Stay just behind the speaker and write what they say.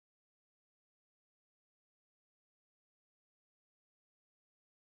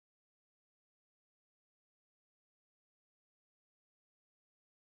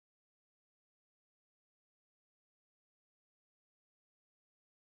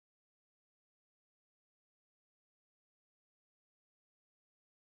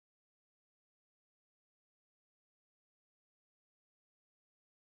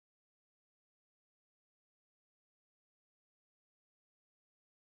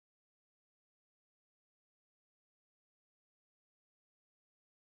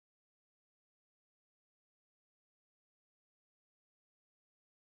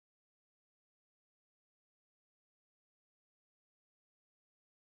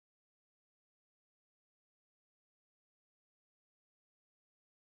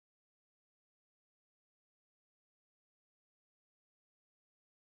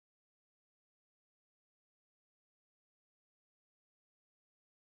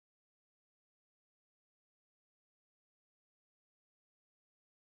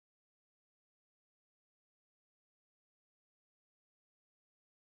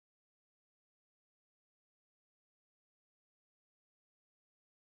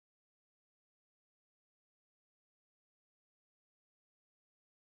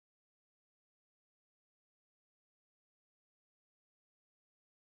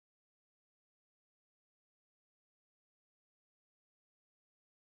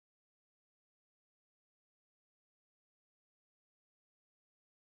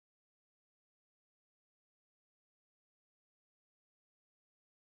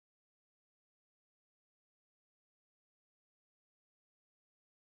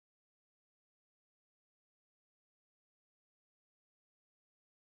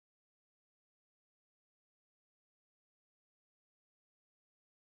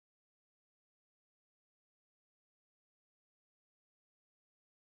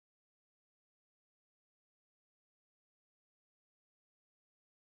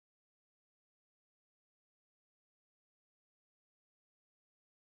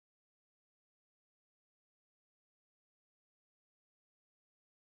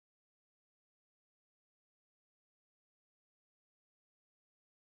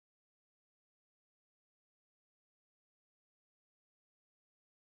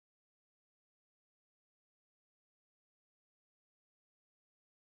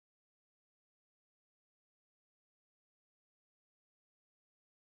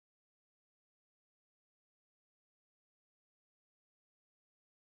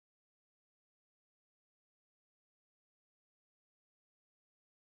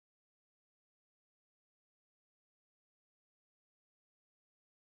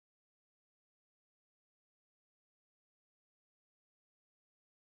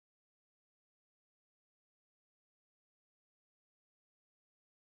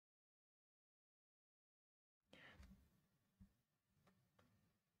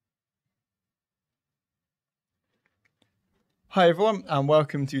Hi everyone, and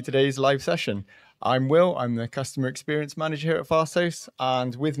welcome to today's live session. I'm Will, I'm the Customer Experience Manager here at Fasthost,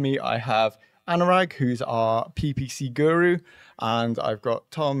 and with me I have Anurag, who's our PPC guru, and I've got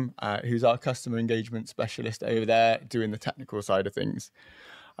Tom, who's our Customer Engagement Specialist over there doing the technical side of things.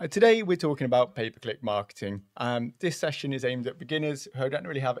 Today we're talking about pay-per-click marketing. This session is aimed at beginners who don't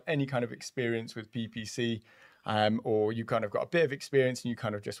really have any kind of experience with PPC, or you kind of got a bit of experience and you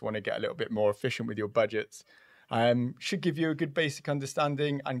kind of just want to get a little bit more efficient with your budgets. Should give you a good basic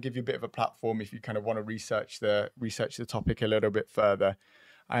understanding and give you a bit of a platform if you kind of want to research the topic a little bit further.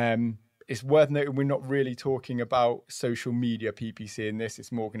 It's worth noting we're not really talking about social media PPC in this. It's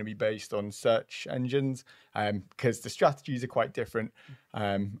more going to be based on search engines because the strategies are quite different,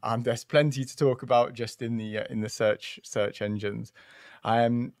 and there's plenty to talk about just in the search engines.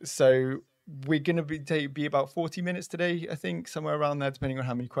 So we're going to be about 40 minutes today, I think, somewhere around there, depending on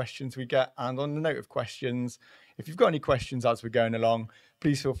how many questions we get. And on the note of questions, if you've got any questions as we're going along,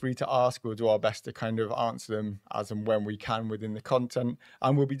 please feel free to ask. We'll do our best to kind of answer them as and when we can within the content.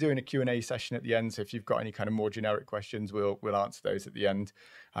 And we'll be doing a Q&A session at the end. So if you've got any kind of more generic questions, we'll answer those at the end.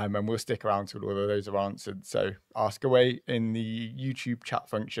 And we'll stick around till all of those are answered. So ask away in the YouTube chat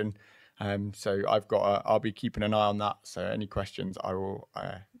function. So I'll be keeping an eye on that. So any questions, I will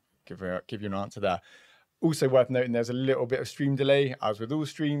give you an answer there. Also worth noting, there's a little bit of stream delay, as with all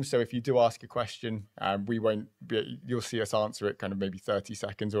streams. So if you do ask a question, you'll see us answer it kind of maybe 30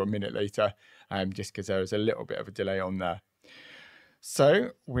 seconds or a minute later, just because there is a little bit of a delay on there. So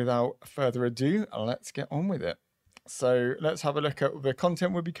without further ado, let's get on with it. So let's have a look at the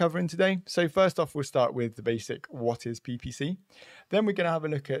content we'll be covering today. So first off, we'll start with the basic, what is PPC? Then we're going to have a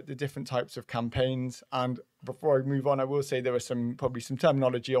look at the different types of campaigns. And before I move on, I will say there are probably some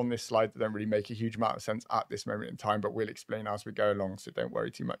terminology on this slide that don't really make a huge amount of sense at this moment in time, but we'll explain as we go along, so don't worry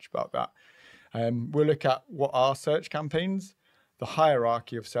too much about that. We'll look at what are search campaigns, the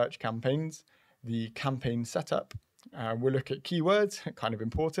hierarchy of search campaigns, the campaign setup. We'll look at keywords, kind of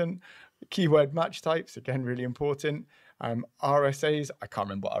important. Keyword match types, again, really important. RSAs, I can't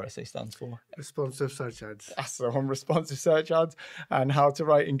remember what RSA stands for. Responsive search ads. That's the one, responsive search ads, and how to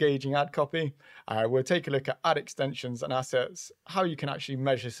write engaging ad copy. We'll take a look at ad extensions and assets, how you can actually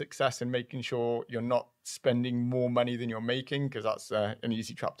measure success in making sure you're not spending more money than you're making, because that's an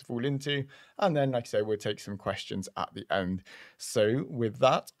easy trap to fall into. And then, like I say, we'll take some questions at the end. So with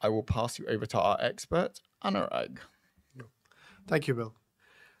that, I will pass you over to our expert, Anurag. Thank you, Will.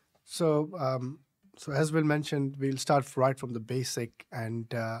 So as Will mentioned, we'll start right from the basic. And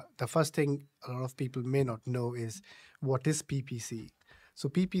the first thing a lot of people may not know is what is PPC. So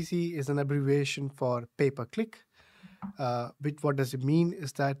PPC is an abbreviation for pay-per-click. What does it mean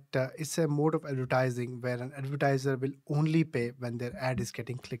is that it's a mode of advertising where an advertiser will only pay when their ad is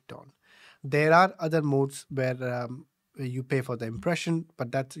getting clicked on. There are other modes where you pay for the impression,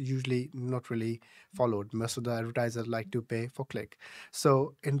 but that's usually not really followed. Most of the advertisers like to pay for click.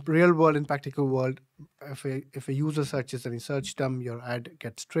 So in real world, in practical world, if a user searches any search term, your ad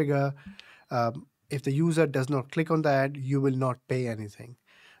gets triggered. If the user does not click on the ad, you will not pay anything.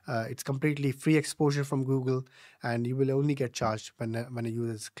 It's completely free exposure from Google, and you will only get charged when a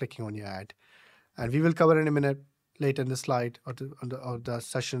user is clicking on your ad. And we will cover in a minute later in the slide or the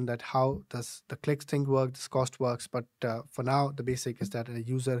session that how does the clicks thing work, this cost works. But for now, the basic is that a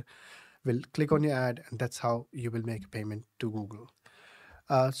user will click on your ad, and that's how you will make a payment to Google.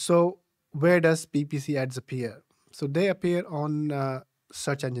 So where does PPC ads appear? So they appear on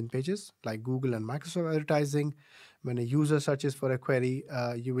search engine pages like Google and Microsoft advertising. When a user searches for a query,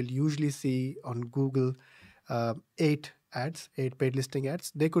 you will usually see on Google 8 paid listing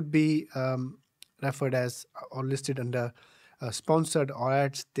ads. They could be referred as or listed under sponsored or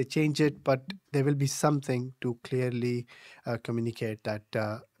ads. They change it, but there will be something to clearly communicate that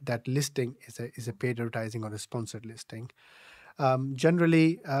that listing is a paid advertising or a sponsored listing.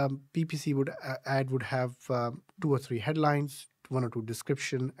 Generally, PPC ad would have 2 or 3 headlines, 1 or 2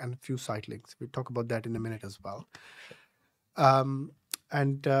 description, and a few site links. We'll talk about that in a minute as well.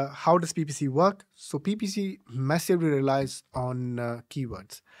 And how does PPC work? So PPC massively relies on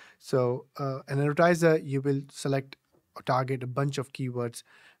keywords. So an advertiser, you will select or target a bunch of keywords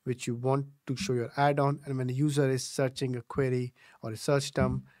which you want to show your ad on. And when a user is searching a query or a search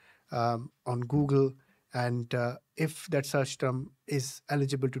term on Google, and if that search term is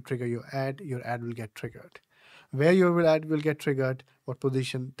eligible to trigger your ad will get triggered. Where your ad will get triggered, what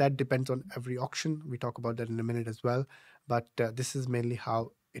position, that depends on every auction. We talk about that in a minute as well. But this is mainly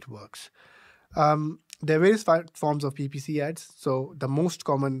how it works. There are various forms of PPC ads. So the most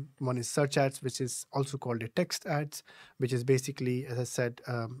common one is search ads, which is also called a text ads, which is basically, as I said,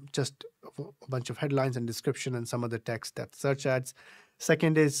 just a bunch of headlines and description and some other text. That's search ads.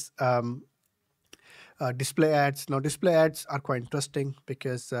 Second is display ads. Now, display ads are quite interesting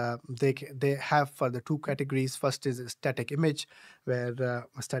because they have for the two categories. First is a static image, where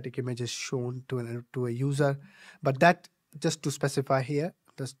a static image is shown to a user. But that, just to specify here,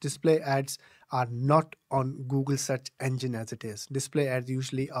 the display ads are not on Google search engine as it is. Display ads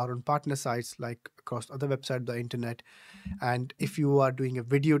usually are on partner sites like across other websites, the internet. And if you are doing a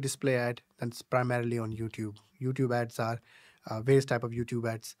video display ad, then it's primarily on YouTube. YouTube ads are various type of YouTube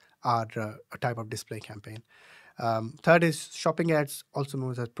ads are a type of display campaign. Third is shopping ads, also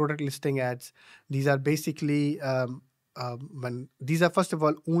known as product listing ads. These are basically when these are first of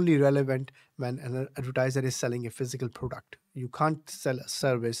all only relevant when an advertiser is selling a physical product. You can't sell a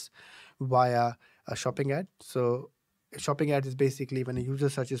service via a shopping ad. So a shopping ad is basically when a user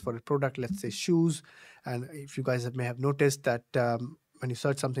searches for a product, let's say shoes. And if you guys may have noticed that when you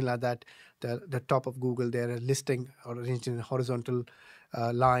search something like that, the top of Google, there are listing or arranged in a horizontal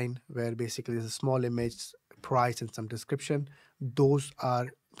line where basically there's a small image, price, and some description. Those are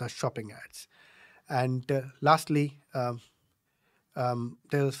the shopping ads. And lastly,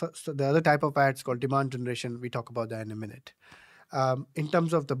 there's the other type of ads called demand generation. We talk about that in a minute. In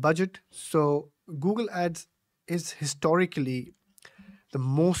terms of the budget, so Google Ads is historically the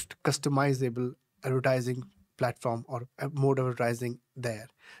most customizable advertising platform or mode of advertising there.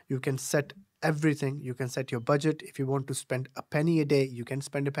 You can set everything. You can set your budget. If you want to spend a penny a day, you can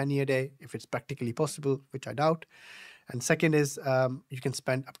spend a penny a day if it's practically possible, which I doubt. And second is you can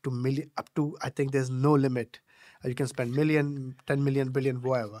spend up to I think there's no limit. You can spend million, 10 million, billion,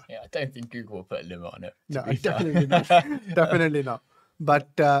 whatever. Yeah, I don't think Google will put a limit on it. No, definitely not. Definitely not.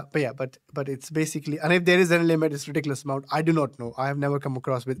 But it's basically, and if there is any limit, it's ridiculous amount. I do not know. I have never come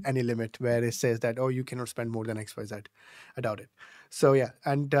across with any limit where it says that, oh, you cannot spend more than X, Y, Z. I doubt it. So yeah,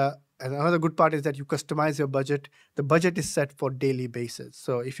 and another good part is that you customize your budget. The budget is set for daily basis.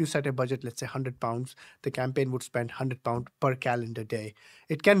 So if you set a budget, let's say £100, the campaign would spend £100 per calendar day.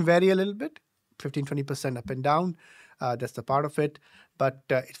 It can vary a little bit, 15-20% up and down. That's the part of it, but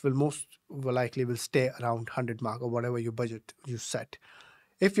it will most likely will stay around 100 mark or whatever your budget you set.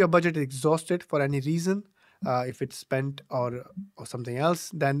 If your budget is exhausted for any reason, if it's spent or something else,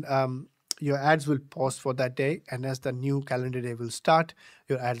 then your ads will pause for that day, and as the new calendar day will start,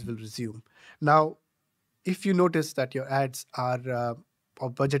 your ads will resume. Now, if you notice that your ads are or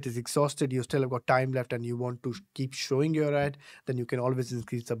budget is exhausted, you still have got time left and you want to keep showing your ad, then you can always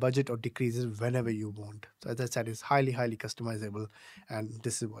increase the budget or decrease it whenever you want. So as I said, it's highly, highly customizable, and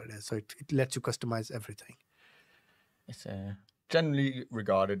this is what it is. So it lets you customize everything. It's generally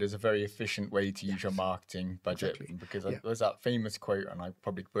regarded as a very efficient way to use your marketing budget, Exactly. because there's that famous quote, and I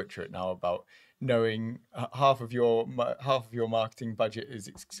probably butcher it now, about knowing half of your marketing budget is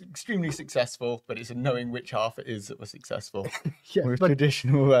extremely successful, but it's in knowing which half it is that was successful. With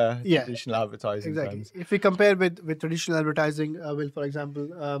traditional advertising. Exactly. Terms. If we compare with traditional advertising, for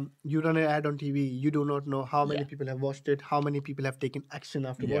example, you run an ad on TV, you do not know how many people have watched it, how many people have taken action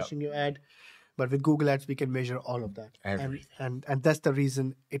after watching your ad. But with Google Ads, we can measure all of that. Everything. And that's the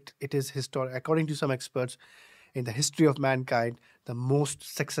reason it is historic. According to some experts, in the history of mankind, the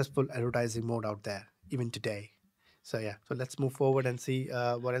most successful advertising mode out there, even today. So yeah, so let's move forward and see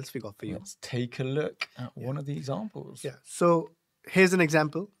what else we got for you. Let's take a look at one of the examples. Yeah, so here's an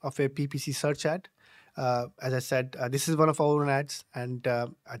example of a PPC search ad. As I said, this is one of our own ads, and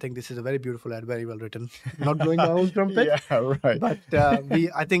I think this is a very beautiful ad, very well written. Not blowing my own trumpet, right. But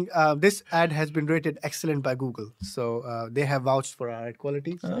I think this ad has been rated excellent by Google, so they have vouched for our ad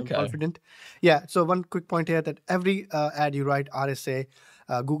quality. So I'm confident. Yeah. So one quick point here, that every ad you write RSA,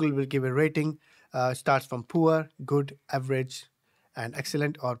 Google will give a rating. Starts from poor, good, average, and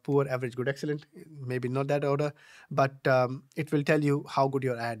excellent, or poor, average, good, excellent. Maybe not that order, but it will tell you how good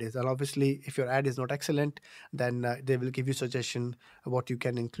your ad is. And obviously, if your ad is not excellent, then they will give you suggestion what you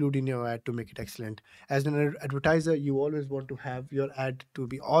can include in your ad to make it excellent. As an advertiser, you always want to have your ad to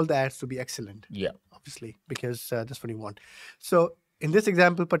be, all the ads to be excellent. Yeah. Obviously, because that's what you want. So in this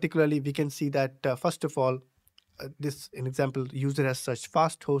example particularly, we can see that first of all, this an example, user has searched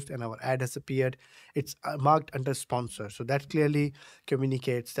fast host and our ad has appeared. It's marked under sponsor, so that clearly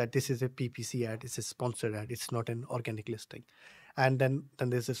communicates that this is a PPC ad. It's a sponsored ad. It's not an organic listing. And then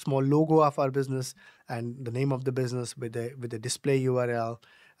there's a small logo of our business and the name of the business with a display URL.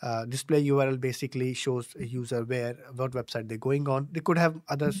 Display URL basically shows a user what website they're going on. They could have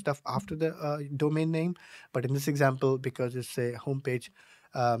other stuff after the domain name, but in this example, because it's a homepage,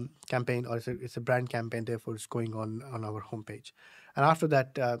 campaign, or it's a brand campaign. Therefore, it's going on our homepage. And after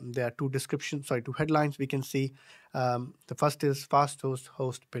that, there are two headlines we can see. The first is fast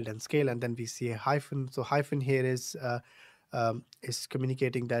host, build and scale, and then we see a hyphen. So hyphen here is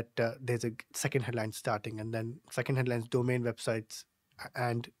communicating that there's a second headline starting, and then second headlines domain, websites,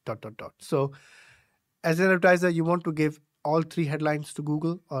 and ... So as an advertiser, you want to give all three headlines to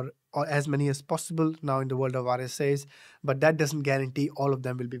Google, or as many as possible now in the world of RSAs, but that doesn't guarantee all of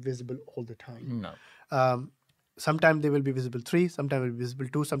them will be visible all the time. No. Sometimes they will be visible 3, sometimes they will be visible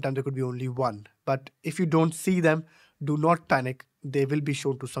 2, sometimes there could be only 1. But if you don't see them, do not panic. They will be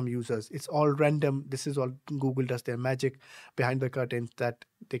shown to some users. It's all random. This is all Google does their magic behind the curtains that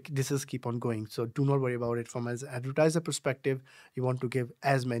this is keep on going. So do not worry about it. From an advertiser perspective, you want to give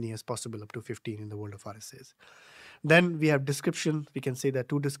as many as possible, up to 15 in the world of RSAs. Then we have description. We can say that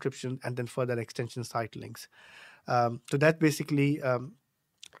 2 description and then further extension site links. So that basically,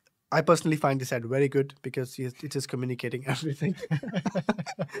 I personally find this ad very good because it is communicating everything.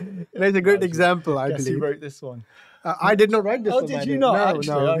 It's a great example, I believe. You wrote this one. I did not write this one. Oh, did you not? No,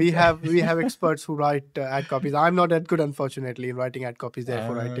 actually? no. Okay. We have experts who write ad copies. I'm not that good, unfortunately, in writing ad copies.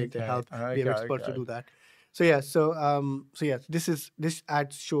 Therefore, I take the help. We have experts to do that. So yeah, this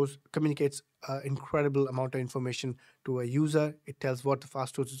ad communicates incredible amount of information to a user. It tells what the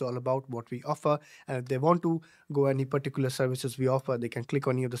fast host is all about, what we offer, and if they want to go any particular services we offer, they can click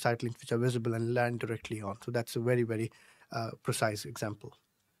on any of the site links which are visible and land directly on. So that's a very, very precise example.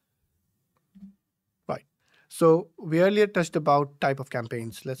 Right. So we earlier touched about type of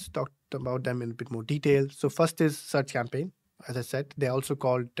campaigns. Let's talk about them in a bit more detail. So first is search campaign. As I said, they're also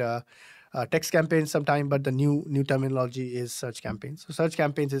called text campaigns sometime, but the new terminology is search campaigns. So search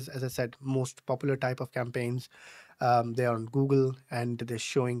campaigns is, as I said, most popular type of campaigns. They're on Google and they're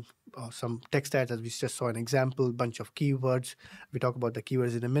showing some text ads, as we just saw an example, bunch of keywords. We talk about the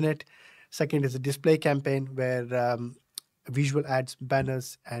keywords in a minute. Second is a display campaign where visual ads,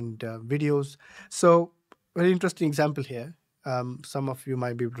 banners, and videos. So very interesting example here. Some of you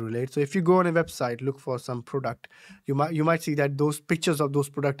might be able to relate. So if you go on a website, look for some product, you might see that those pictures of those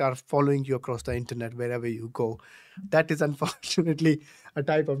products are following you across the internet wherever you go. That is unfortunately a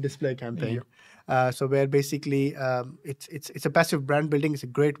type of display campaign. So where basically it's a passive brand building. It's a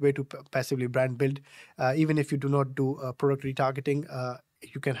great way to passively brand build. Even if you do not do product retargeting,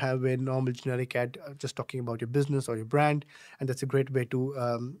 you can have a normal generic ad just talking about your business or your brand, and that's a great way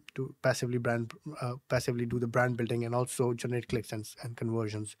to passively do the brand building and also generate clicks and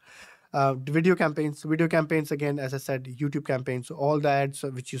conversions. Video campaigns again, as I said, YouTube campaigns. So all the ads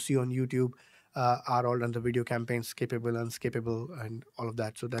which you see on YouTube are all under video campaigns, capable, unscapable, and all of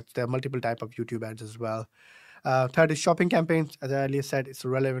that. So there are multiple type of YouTube ads as well. Third is shopping campaigns. As I earlier said, it's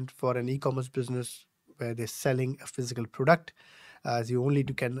relevant for an e-commerce business where they're selling a physical product, as you only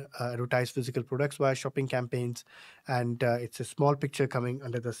can advertise physical products via shopping campaigns, and it's a small picture coming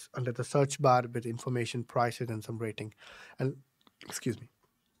under the search bar with information, prices, and some rating. And excuse me.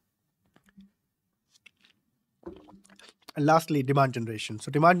 And lastly, demand generation.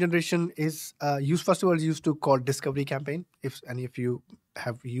 So demand generation is used to call discovery campaign. If any of you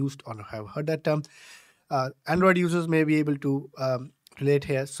have used or have heard that term, Android users may be able to relate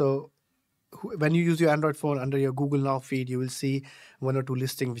here. So when you use your Android phone, under your Google Now feed, you will see 1 or 2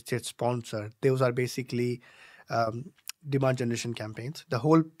 listings which get sponsored. Those are basically demand generation campaigns. The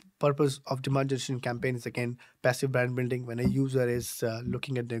whole purpose of demand generation campaign is, again, passive brand building. When a user is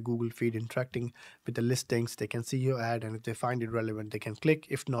looking at their Google feed, interacting with the listings, they can see your ad, and if they find it relevant, they can click.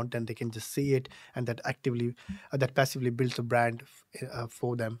 If not, then they can just see it, and that passively builds a brand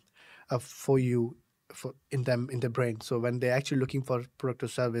for them, for you, in the brain. So when they're actually looking for product or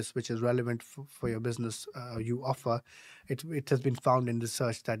service which is relevant for your business you offer, it has been found in the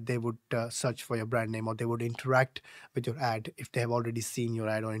search that they would search for your brand name, or they would interact with your ad if they have already seen your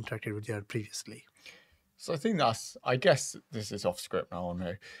ad or interacted with your ad previously. So I guess this is off script now, I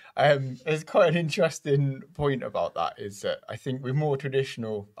know. There's quite an interesting point about that, is that I think with more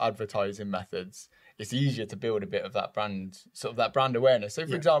traditional advertising methods, it's easier to build a bit of that brand, sort of that brand awareness. So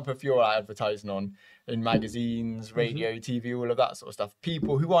for example, if you're advertising in magazines, radio, TV, all of that sort of stuff,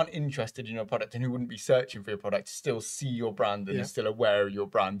 people who aren't interested in your product and who wouldn't be searching for your product still see your brand and are still aware of your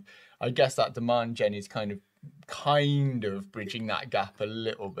brand. I guess that demand gen is kind of bridging that gap a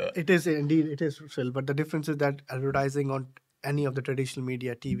little bit. It is indeed, it is, Phil. But the difference is that advertising on any of the traditional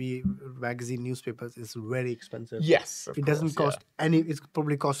media, TV, magazine, newspapers, is very expensive. Yes, it doesn't cost any. It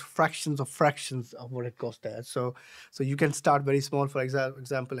probably costs fractions of what it costs there. So you can start very small. For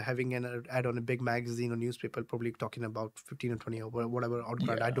example, having an ad on a big magazine or newspaper, probably talking about 15 or 20 or whatever odd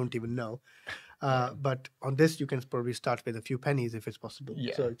brand. I don't even know. But on this, you can probably start with a few pennies if it's possible.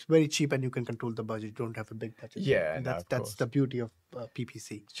 Yeah. So it's very cheap and you can control the budget. You don't have a big budget. Yeah, And no, that's of course. the beauty of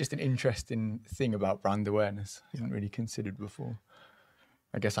PPC. It's just an interesting thing about brand awareness. I hadn't really considered before.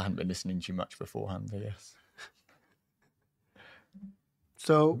 I guess I hadn't been listening to you much beforehand, I guess.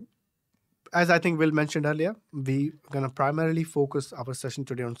 So, as I think Will mentioned earlier, we're going to primarily focus our session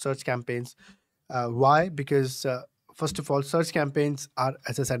today on search campaigns. Why? Because first of all, search campaigns are,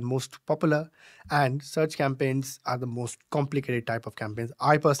 as I said, most popular, and search campaigns are the most complicated type of campaigns.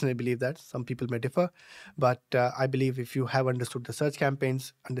 I personally believe that. Some people may differ, but I believe if you have understood the search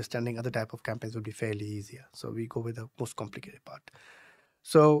campaigns, understanding other type of campaigns will be fairly easier. So we go with the most complicated part.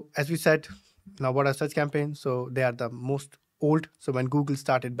 So as we said, now what are search campaigns? So they are the most old. So when Google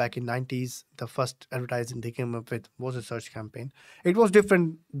started back in 90s, the first advertising they came up with was a search campaign. It was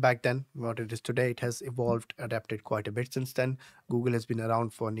different back then what it is today. It has evolved, adapted quite a bit since then. Google has been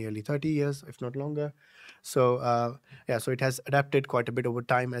around for nearly 30 years, if not longer. So so it has adapted quite a bit over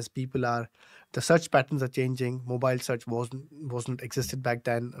time as the search patterns are changing. Mobile search wasn't existed back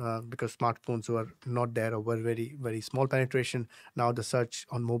then because smartphones were not there or were very, very small penetration. Now the search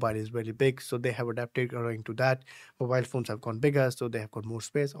on mobile is very big, so they have adapted according to that. Mobile phones have gone bigger, so they have got more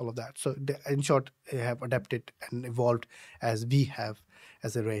space, all of that. So in short, they have adapted and evolved as we have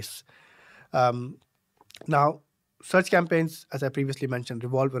as a race. Now, search campaigns, as I previously mentioned,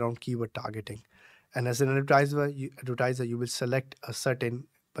 revolve around keyword targeting. And as an advertiser, you will select a certain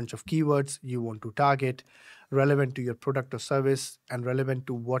bunch of keywords you want to target, relevant to your product or service and relevant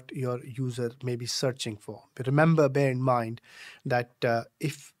to what your user may be searching for. But remember, bear in mind that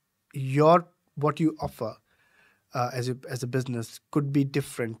if what you offer as a business could be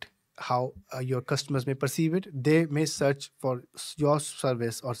different, how your customers may perceive it, they may search for your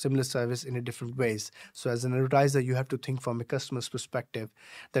service or similar service in a different ways. So as an advertiser, you have to think from a customer's perspective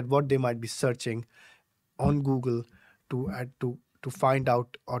that what they might be searching on Google to find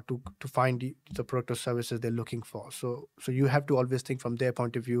out or to find the product or services they're looking for. So you have to always think from their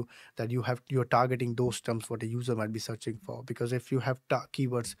point of view that you're targeting those terms what a user might be searching for. Because if you have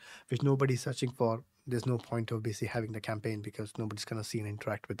keywords which nobody's searching for, there's no point of basically having the campaign because nobody's going to see and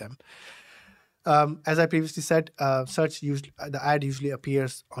interact with them. As I previously said, the ad usually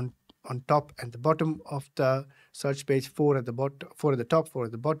appears on top and the bottom of the search page, 4 at the top, 4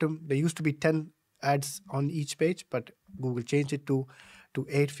 at the bottom. There used to be 10 ads on each page, but Google changed it to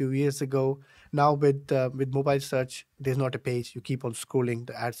 8 few years ago. Now with mobile search, there's not a page. You keep on scrolling,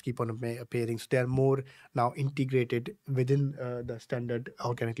 the ads keep on appearing. So they're more now integrated within the standard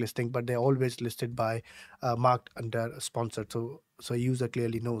organic listing, but they're always listed by marked under sponsored. So a user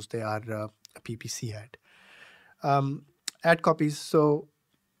clearly knows they are a PPC ad. Ad copies. So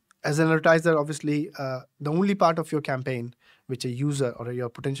as an advertiser, obviously, the only part of your campaign which a user or your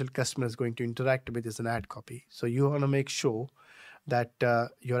potential customer is going to interact with is an ad copy. So you want to make sure that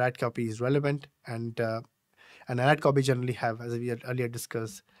your ad copy is relevant, and an ad copy generally have, as we had earlier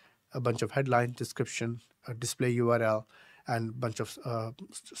discussed, a bunch of headline, description, a display URL, and a bunch of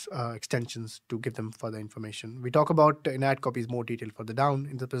extensions to give them further information. We talk about in ad copies more detail further down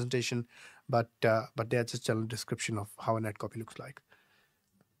in the presentation, but they're just general description of how an ad copy looks like.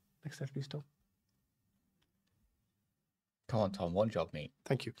 Next slide, please, Tom. Come on, Tom, one job, mate.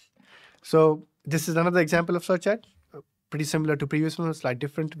 Thank you. So this is another example of search ad, pretty similar to previous one, slightly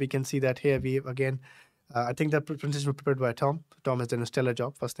different. We can see that here we again, I think the presentation was prepared by Tom. Tom has done a stellar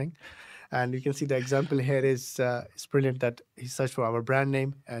job, first thing. And you can see the example here is brilliant that he searched for our brand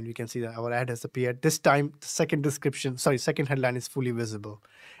name, and you can see that our ad has appeared. This time, the second headline is fully visible.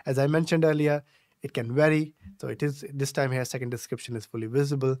 As I mentioned earlier, it can vary. So it is this time here, second description is fully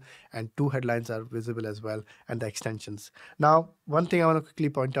visible and 2 headlines are visible as well, and the extensions. Now, one thing I want to quickly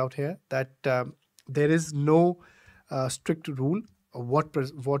point out here that there is no strict rule of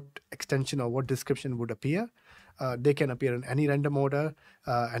what extension or what description would appear. They can appear in any random order,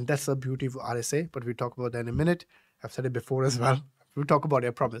 and that's the beauty of RSA, but we'll talk about that in a minute. I've said it before as well. We'll talk about it,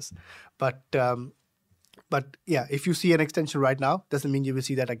 I promise. But yeah, if you see an extension right now, doesn't mean you will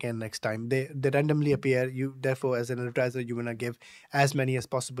see that again next time. They randomly appear. Therefore, as an advertiser, you want to give as many as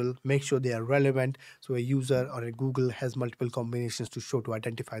possible. Make sure they are relevant, so a user or a Google has multiple combinations to show to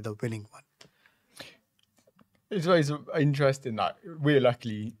identify the winning one. It's always interesting that we're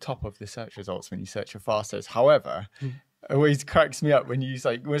luckily top of the search results when you search for Fasters. However, it always cracks me up when you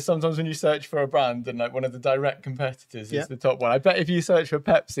sometimes when you search for a brand and like one of the direct competitors is the top one. I bet if you search for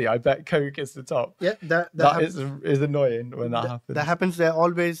Pepsi, I bet Coke is the top. Yeah, that is annoying when that happens. That happens. There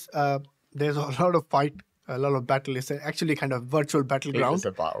always there's a lot of fight a lot of battle. It's actually kind of virtual It battleground. is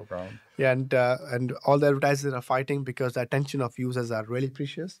a battleground. Yeah, and all the advertisers are fighting because the attention of users are really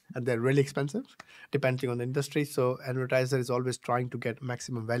precious and they're really expensive, depending on the industry. So advertiser is always trying to get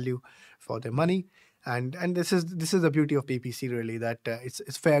maximum value for their money, and this is the beauty of PPC really, that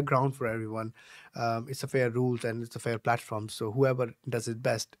it's fair ground for everyone. It's a fair rules and it's a fair platform. So whoever does it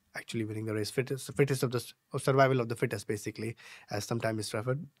best actually winning the race. Fittest of the survival of the fittest, basically, as sometimes is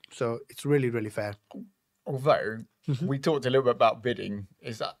referred. So it's really fair. Although we talked a little bit about bidding,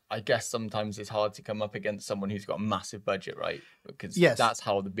 is that I guess sometimes it's hard to come up against someone who's got a massive budget, right? Because Yes. that's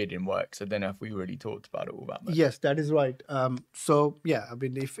how the bidding works. I don't know if we really talked about it all that much. Yes, that is right. So yeah, I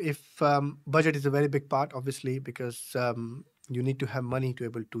mean, if budget is a very big part, obviously, because you need to have money to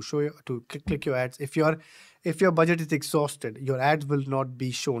able to show to click your ads. If your budget is exhausted, your ads will not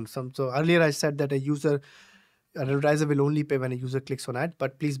be shown. So earlier I said that an advertiser will only pay when a user clicks on ad,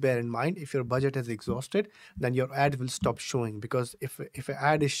 but please bear in mind, if your budget is exhausted, then your ad will stop showing, because if an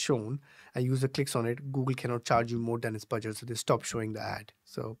ad is shown and user clicks on it, Google cannot charge you more than its budget, so they stop showing the ad.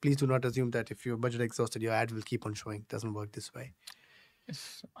 So please do not assume that if your budget is exhausted, your ad will keep on showing. It doesn't work this way.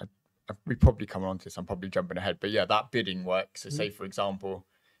 We probably come on to this. I'm probably jumping ahead, but yeah, that bidding works. So say for example,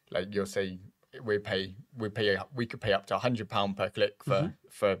 like you'll say we could pay up to £100 per click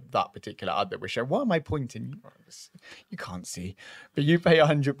for that particular ad that we're showing. What am I pointing? You can't see, but you pay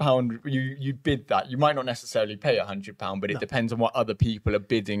 £100. You bid that. You might not necessarily pay £100, but it depends on what other people are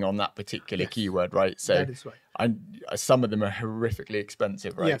bidding on that particular keyword, right? So That is right. Some of them are horrifically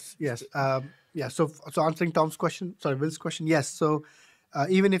expensive, right? Yes. Yeah. So answering Will's question. Yes. So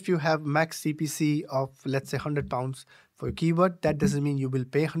even if you have max CPC of, let's say, £100 for a keyword, that doesn't mean you will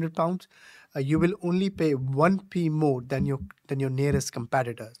pay £100. You will only pay 1p more than your nearest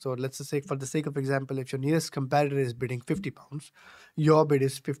competitor. So let's just say, for the sake of example, if your nearest competitor is bidding £50, your bid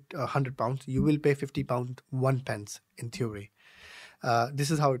is £100, you will pay £50 1 pence in theory. This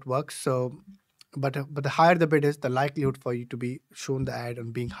is how it works. So, but the higher the bid is, the likelihood for you to be shown the ad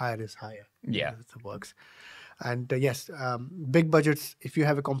on being higher is higher. Yeah, it works. And yes, big budgets. If you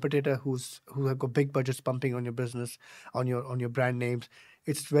have a competitor who have got big budgets pumping on your business, on your brand names,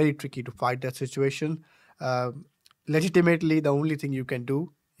 it's very tricky to fight that situation. Legitimately, the only thing you can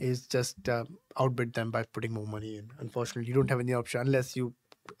do is just outbid them by putting more money in. Unfortunately, you don't have any option unless you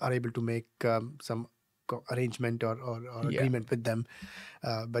are able to make some arrangement or agreement with them.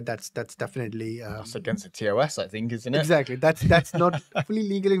 But that's definitely that's against the TOS, I think, isn't it? Exactly. That's not fully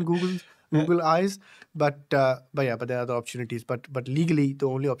legal in Google eyes, but there are other opportunities. But legally, the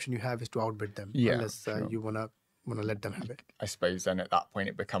only option you have is to outbid them, unless you wanna let them have it. I suppose then at that point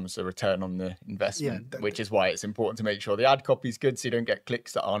it becomes a return on the investment, which is why it's important to make sure the ad copy is good, so you don't get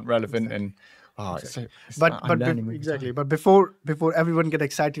clicks that aren't relevant. And exactly. But before everyone get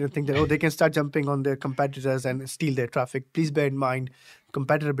excited and think that they can start jumping on their competitors and steal their traffic, please bear in mind,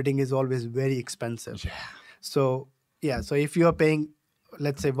 competitor bidding is always very expensive. Yeah. So if you are paying,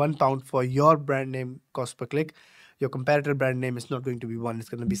 let's say, £1 for your brand name cost per click, your competitor brand name is not going to be one. It's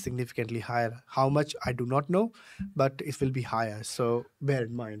going to be significantly higher. How much, I do not know, but it will be higher. So bear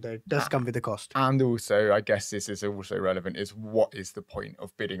in mind that it does come with a cost. And also, I guess this is also relevant, is what is the point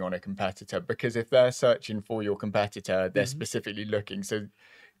of bidding on a competitor? Because if they're searching for your competitor, they're specifically looking. So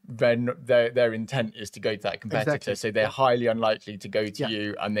then their intent is to go to that competitor. Exactly. So they're highly unlikely to go to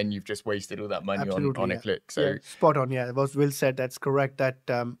you, and then you've just wasted all that money on a click. So spot on. Yeah, what Will said, that's correct. That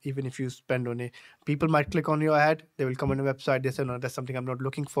even if you spend on it, people might click on your ad, they will come on the website, they say, no, that's something I'm not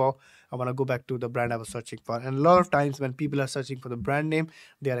looking for, I want to go back to the brand I was searching for. And a lot of times when people are searching for the brand name,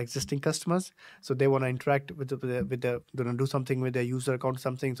 they are existing customers, so they want to interact with the do something with their user account,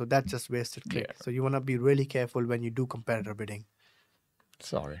 something, so that's just wasted click. So you want to be really careful when you do competitor bidding.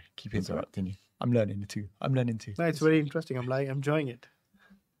 Sorry, keep interrupting you. I'm learning too. No, it's very interesting. I'm enjoying it.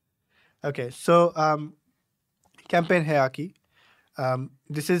 Okay, so campaign hierarchy.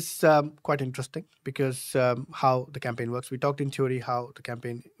 This is quite interesting because how the campaign works. We talked in theory how the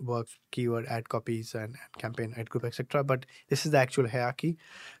campaign works, keyword, ad copies, and campaign, ad group, etc. But this is the actual hierarchy.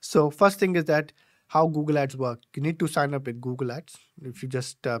 So first thing is that how Google Ads work. You need to sign up with Google Ads. If you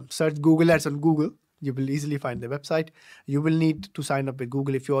just search Google Ads on Google, you will easily find the website. You will need to sign up with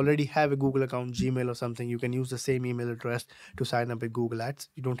Google. If you already have a Google account, Gmail or something, you can use the same email address to sign up with Google Ads.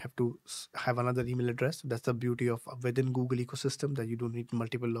 You don't have to have another email address. That's the beauty of within Google ecosystem, that you don't need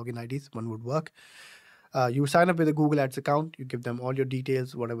multiple login IDs. One would work. You sign up with a Google Ads account. You give them all your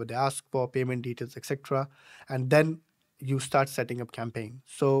details, whatever they ask for, payment details, etc. And then you start setting up campaign.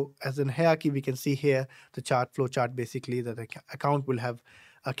 So as in hierarchy, we can see here the flow chart, basically, that the account will have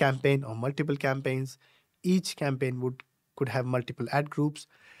a campaign or multiple campaigns. Each campaign could have multiple ad groups.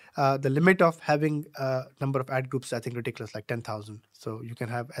 The limit of having a number of ad groups, I think, ridiculous, like 10,000. So you can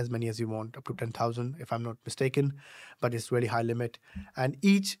have as many as you want, up to 10,000, if I'm not mistaken, but it's really high limit. And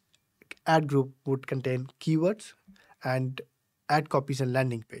each ad group would contain keywords and ad copies and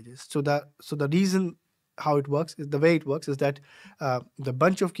landing pages. So the reason how it works is, the way it works is that the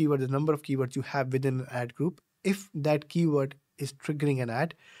bunch of keywords, the number of keywords you have within an ad group, if that keyword is triggering an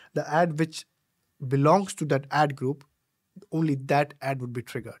ad, the ad which belongs to that ad group, only that ad would be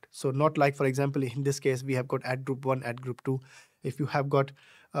triggered. So not like, for example, in this case, we have got ad group 1, ad group 2. If you have got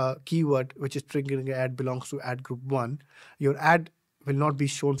a keyword which is triggering an ad belongs to ad group 1, your ad will not be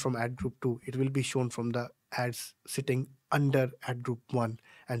shown from ad group 2. It will be shown from the ads sitting under ad group 1,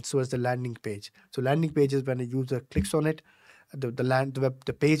 and so is the landing page. So landing page is when a user clicks on it,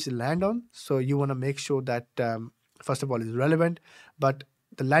 the page will land on. So you want to make sure that first of all is relevant, but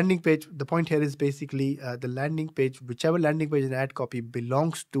the landing page, the point here is basically the landing page, whichever landing page in ad copy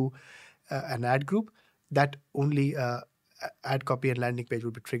belongs to an ad group, that only ad copy and landing page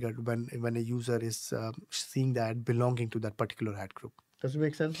will be triggered when a user is seeing the ad belonging to that particular ad group. Does it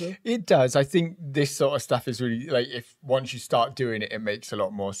make sense, though? It does. I think this sort of stuff is really, like, if once you start doing it, it makes a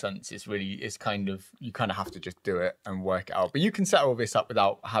lot more sense. It's kind of, you kind of have to just do it and work it out. But you can set all this up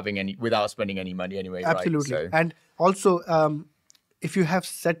without spending any money anyway. Absolutely. Right? So, and also, if you have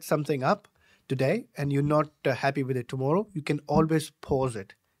set something up today and you're not happy with it tomorrow, you can always pause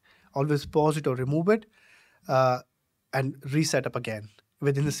it or remove it and reset up again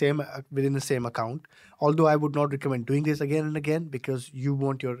within the same account. Although I would not recommend doing this again and again, because you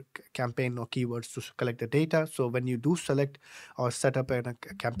want your campaign or keywords to collect the data. So when you do select or set up a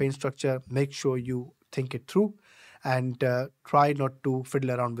campaign structure, make sure you think it through and try not to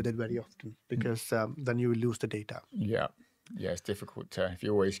fiddle around with it very often, because then you will lose the data. Yeah, it's difficult to, if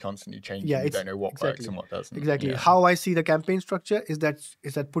you're always constantly changing, Yeah, you don't know what works and what doesn't. Exactly. Yeah. How I see the campaign structure is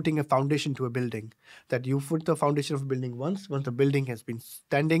that putting a foundation to a building. That you put the foundation of a building once the building has been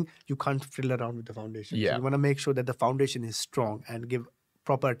standing, you can't fiddle around with the foundation. Yeah. So you want to make sure that the foundation is strong and give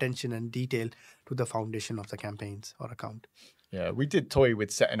proper attention and detail to the foundation of the campaigns or account. Yeah, we did toy with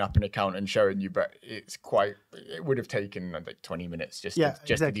setting up an account and showing you, but it would have taken like 20 minutes just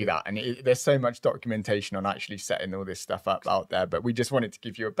to do that. And there's so much documentation on actually setting all this stuff up out there, but we just wanted to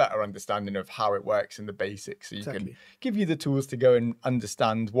give you a better understanding of how it works and the basics, so you can give you the tools to go and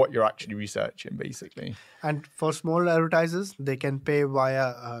understand what you're actually researching, basically. And for small advertisers, they can pay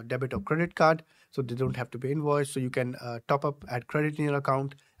via a debit or credit card, so they don't have to pay invoice. So you can top up, add credit in your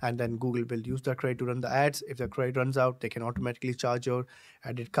account, and then Google will use the credit to run the ads. If the credit runs out, they can automatically charge your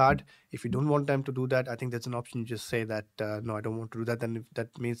added card. If you don't want them to do that, I think there's an option. You just say that, no, I don't want to do that. Then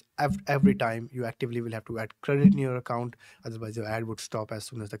that means every time you actively will have to add credit in your account. Otherwise, your ad would stop as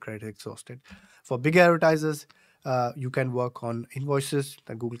soon as the credit is exhausted. For big advertisers, you can work on invoices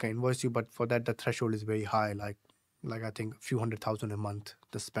that Google can invoice you. But for that, the threshold is very high, like I think a few $100,000 a month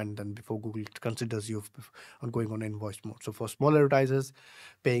to spend, and before Google considers you on going on invoice mode. So for small advertisers,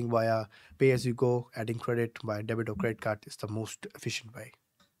 paying via pay-as-you-go, adding credit via debit or credit card is the most efficient way.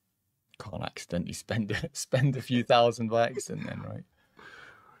 Can't accidentally spend a few thousand by accident then, right?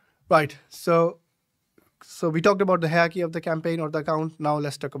 Right. So we talked about the hierarchy of the campaign or the account. Now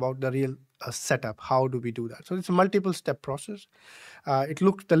let's talk about the real setup. How do we do that? So it's a multiple step process.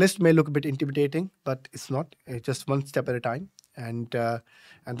 The list may look a bit intimidating, but it's not. It's just one step at a time. And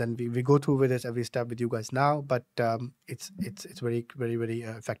then we go through with this every step with you guys now. But it's very, very, very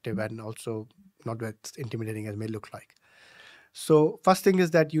effective, and also not as intimidating as it may look like. So first thing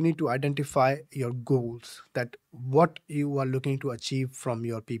is that you need to identify your goals, that what you are looking to achieve from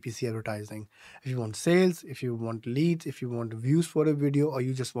your PPC advertising. If you want sales, if you want leads, if you want views for a video, or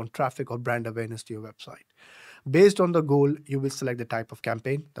you just want traffic or brand awareness to your website. Based on the goal, you will select the type of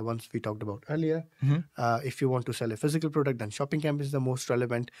campaign, the ones we talked about earlier. Mm-hmm. If you want to sell a physical product, then shopping campaign is the most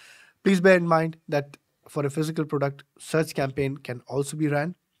relevant. Please bear in mind that for a physical product, search campaign can also be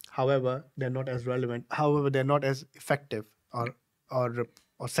ran. However, they're not as relevant. However, they're not as effective or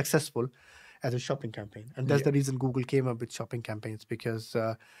successful as a shopping campaign. And that's the reason Google came up with shopping campaigns, because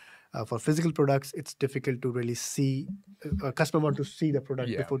for physical products, it's difficult to really see, a customer want to see the product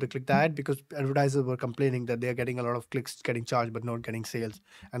before they click the ad, because advertisers were complaining that they're getting a lot of clicks, getting charged, but not getting sales,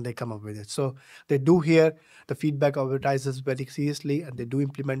 and they come up with it. So they do hear the feedback of advertisers very seriously, and they do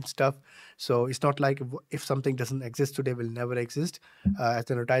implement stuff. So it's not like if something doesn't exist today, will never exist. As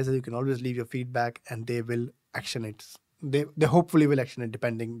an advertiser, you can always leave your feedback, and they will action it. They hopefully will action it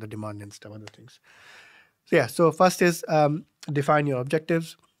depending the demand and stuff, other things. So first is define your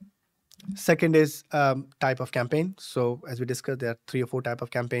objectives. Second is type of campaign. So as we discussed, there are 3 or 4 types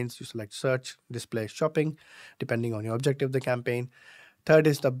of campaigns. You select search, display, shopping, depending on your objective of the campaign. Third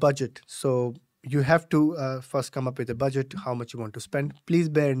is the budget. So you have to first come up with a budget, how much you want to spend. Please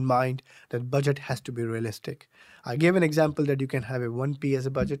bear in mind that budget has to be realistic. I gave an example that you can have a 1p as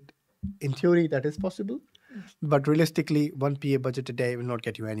a budget. In theory, that is possible, but realistically, 1 PA budget a day will not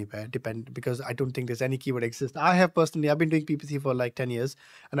get you anywhere. Because I don't think there's any keyword exists. I've been doing PPC for like 10 years,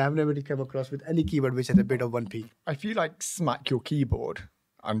 and I've never really come across with any keyword which has a bit of 1p. I feel like smack your keyboard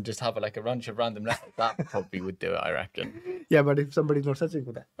and just have like a bunch of random letters. That probably would do it, I reckon. Yeah, but if somebody's not searching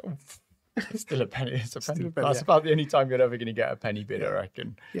for that. Still a penny. It's a penny. Still a penny, That's yeah. about the only time you're ever going to get a penny bid, I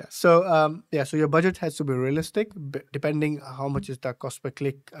reckon. Yeah. So so your budget has to be realistic, depending how much is the cost per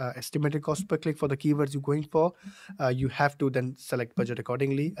click, estimated cost per click for the keywords you're going for. You have to then select budget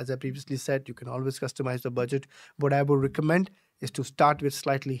accordingly. As I previously said, you can always customize the budget. What I would recommend is to start with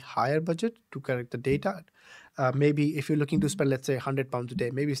slightly higher budget to collect the data. Maybe if you're looking to spend, let's say, £100 a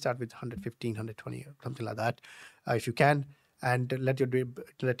day, maybe start with 115, 120, or something like that, if you can, and let your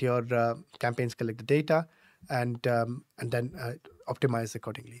campaigns collect the data, and then optimize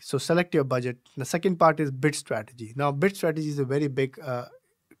accordingly. So select your budget. The second part is bid strategy. Now, bid strategy is a very big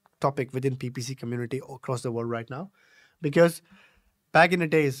topic within PPC community across the world right now, because back in the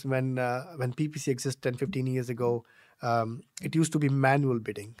days when PPC existed 10, 15 years ago, it used to be manual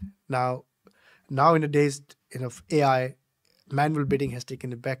bidding. Now in the days of AI, manual bidding has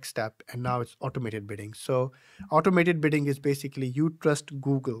taken a back step, and now it's automated bidding. So automated bidding is basically you trust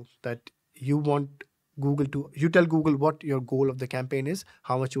Google that you tell Google what your goal of the campaign is,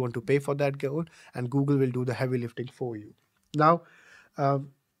 how much you want to pay for that goal, and Google will do the heavy lifting for you. Now,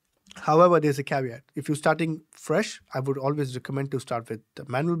 however, there's a caveat. If you're starting fresh, I would always recommend to start with the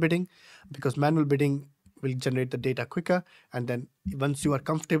manual bidding, because manual bidding will generate the data quicker, and then once you are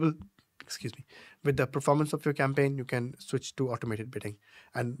comfortable with the performance of your campaign, you can switch to automated bidding,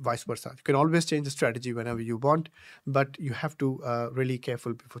 and vice versa. You can always change the strategy whenever you want, but you have to really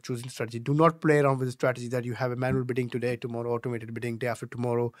careful before choosing strategy. Do not play around with the strategy that you have a manual bidding today, tomorrow automated bidding, day after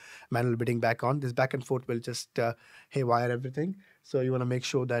tomorrow manual bidding back on. This back and forth will just haywire everything. So you want to make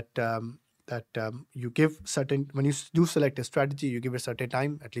sure that you give when you do select a strategy, you give it a certain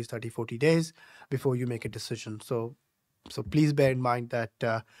time, at least 30, 40 days before you make a decision. So please bear in mind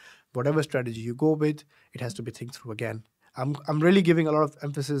that whatever strategy you go with, it has to be think through again. I'm really giving a lot of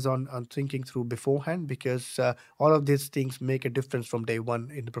emphasis on thinking through beforehand, because all of these things make a difference from day one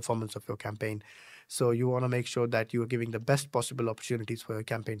in the performance of your campaign. So you want to make sure that you are giving the best possible opportunities for your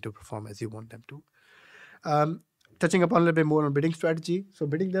campaign to perform as you want them to. Touching upon a little bit more on bidding strategy. So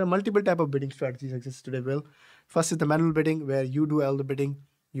bidding, there are multiple type of bidding strategies exist today, Will. First is the manual bidding, where you do all the bidding,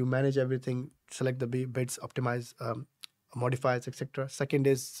 you manage everything, select the bids, optimize modifiers, etc. Second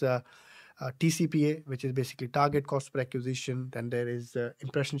is TCPA, which is basically target cost per acquisition. Then there is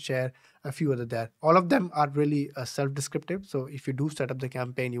impression share, a few other there. All of them are really self-descriptive. So if you do set up the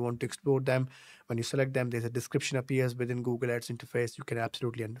campaign, you want to explore them. When you select them, there's a description appears within Google Ads interface. You can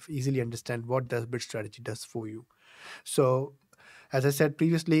absolutely easily understand what the bid strategy does for you. So as I said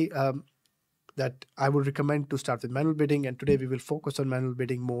previously, that I would recommend to start with manual bidding, and today we will focus on manual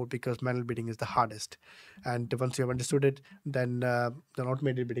bidding more, because manual bidding is the hardest, and once you have understood it, then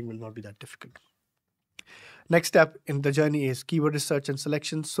automated bidding will not be that difficult. Next step in the journey is keyword research and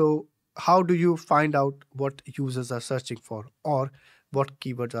selection. So how do you find out what users are searching for, or what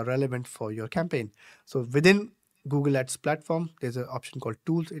keywords are relevant for your campaign? So within Google Ads platform, there's an option called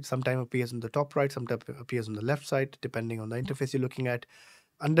tools. It sometimes appears on the top right, sometimes appears on the left side, depending on the interface you're looking at.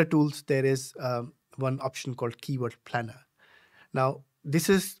 Under tools, there is one option called keyword planner. Now, this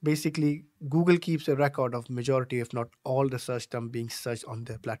is basically Google keeps a record of majority, if not all, the search term being searched on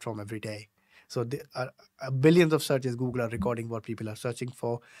their platform every day. So there are billions of searches Google are recording what people are searching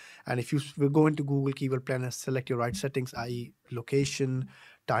for. And if you will go into Google Keyword Planner, select your right settings, i.e. location,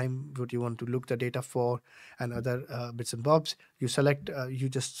 time, what you want to look the data for, and other bits and bobs. You select, you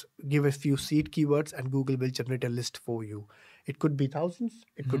just give a few seed keywords, and Google will generate a list for you. It could be thousands,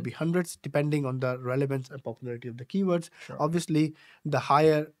 it could be hundreds, depending on the relevance and popularity of the keywords. Sure. Obviously, the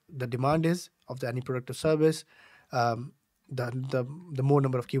higher the demand is of any product or service, the more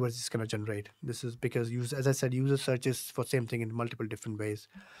number of keywords it's going to generate. This is because, as I said, user searches for same thing in multiple different ways.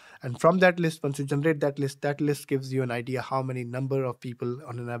 And from that list, once you generate that list gives you an idea how many number of people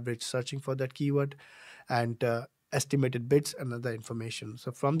on an average searching for that keyword, and estimated bids and other information.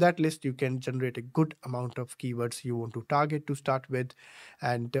 So from that list, you can generate a good amount of keywords you want to target to start with,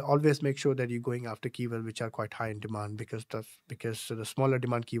 and always make sure that you're going after keywords which are quite high in demand, because the smaller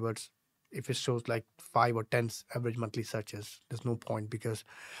demand keywords if it shows like 5 or 10 average monthly searches, there's no point, because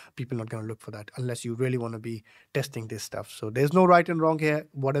people are not going to look for that unless you really want to be testing this stuff. So there's no right and wrong here,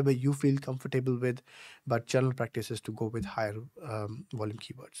 whatever you feel comfortable with, but general practice is to go with higher volume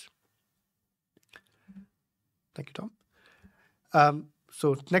keywords. Thank you, Tom.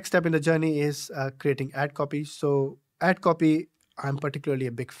 So next step in the journey is creating ad copy. So ad copy, I'm particularly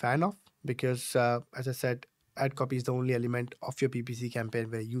a big fan of, because as I said, ad copy is the only element of your PPC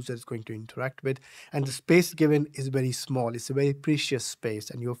campaign where user is going to interact with, and the space given is very small. It's a very precious space,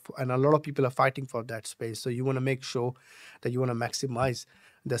 and a lot of people are fighting for that space. So you want to make sure that you want to maximize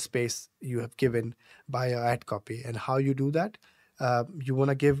the space you have given by your ad copy. And how you do that? You want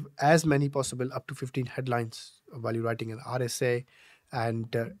to give as many possible, up to 15 headlines while you're writing an RSA,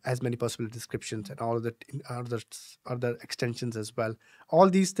 and as many possible descriptions and all of the other extensions as well. All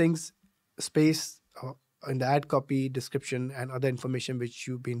these things, space in the ad copy, description, and other information which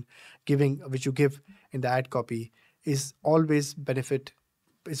you give in the ad copy is always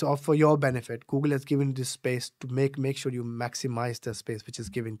it's all for your benefit. Google has given you this space to make sure you maximize the space which is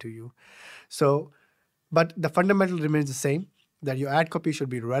given to you. So, but the fundamental remains the same, that your ad copy should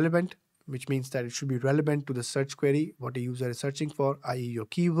be relevant, which means that it should be relevant to the search query, what a user is searching for, i.e. your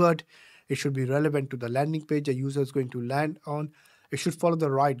keyword. It should be relevant to the landing page a user is going to land on. It should follow the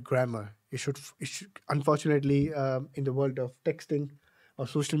right grammar. It should unfortunately, in the world of texting or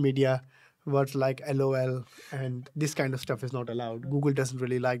social media, words like LOL and this kind of stuff is not allowed. Google doesn't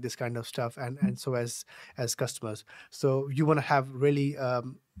really like this kind of stuff, and so as customers. So you want to have really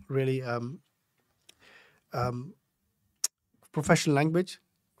professional language,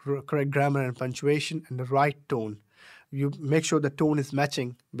 correct grammar and punctuation, and the right tone. You make sure the tone is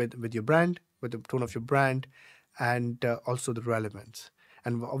matching with your brand, with the tone of your brand, and also the relevance.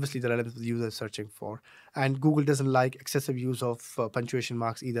 And obviously the relevance the user is searching for. And Google doesn't like excessive use of punctuation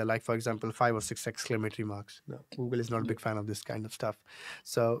marks either, like, for example, 5 or 6 exclamatory marks. No, Google is not a big fan of this kind of stuff.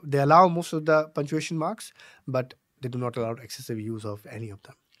 So they allow most of the punctuation marks, but they do not allow excessive use of any of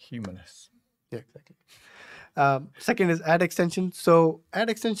them. Humanists. Yeah, exactly. Second is ad extensions. So ad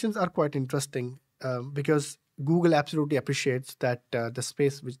extensions are quite interesting because Google absolutely appreciates that the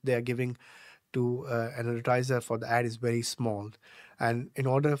space which they are giving to an advertiser for the ad is very small. And in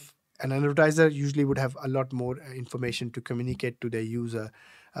order, an advertiser usually would have a lot more information to communicate to their user,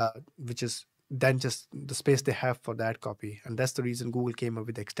 which is than just the space they have for the ad copy. And that's the reason Google came up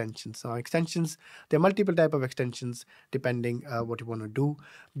with extensions. So extensions, there are multiple type of extensions depending what you want to do,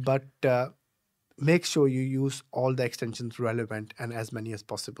 but make sure you use all the extensions relevant and as many as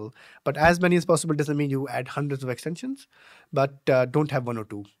possible. But as many as possible doesn't mean you add hundreds of extensions, but don't have 1 or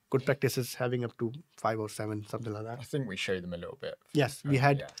 2. Good practice is having up to 5 or 7, something like that. I think we showed them a little bit. Yes, we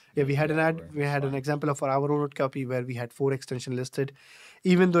had an example of our own copy where we had 4 extensions listed.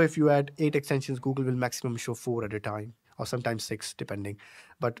 Even though if you add 8 extensions, Google will maximum show 4 at a time, or sometimes 6 depending.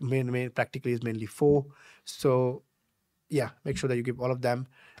 But practically is mainly 4. So yeah, make sure that you give all of them.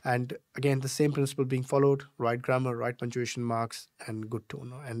 And again, the same principle being followed: right grammar, right punctuation marks, and good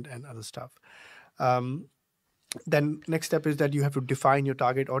tone and other stuff. Then next step is that you have to define your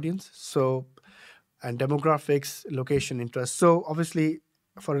target audience. So, and demographics, location, interest. So obviously,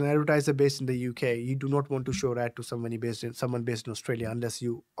 for an advertiser based in the UK, you do not want to show ad to someone based in Australia unless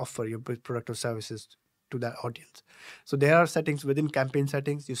you offer your product or services to that audience. So there are settings within campaign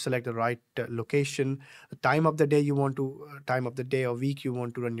settings. You select the right location, the time of the day you want to, time of the day or week you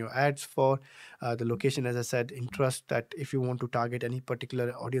want to run your ads for, the location, as I said, interest, that if you want to target any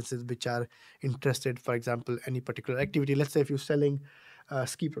particular audiences which are interested, for example, any particular activity. Let's say if you're selling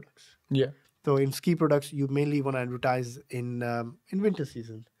ski products. Yeah. So in ski products, you mainly want to advertise in winter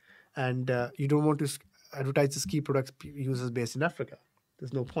season, and you don't want to advertise the ski products users based in Africa.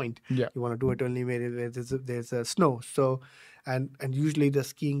 There's no point. Yeah. You want to do it only where there's snow. So, and usually the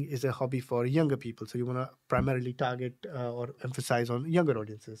skiing is a hobby for younger people. So you want to primarily target or emphasize on younger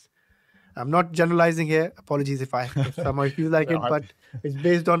audiences. I'm not generalizing here. Apologies if somehow it feels like it, but it's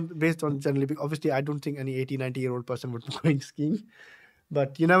based on generally. Obviously, I don't think any 80, 90-year-old person would be going skiing.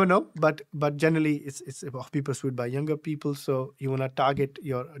 But you never know. But generally, it's a hobby pursued by younger people. So you want to target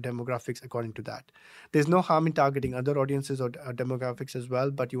your demographics according to that. There's no harm in targeting other audiences or demographics as well.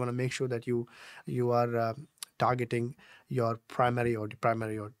 But you want to make sure that you are targeting your primary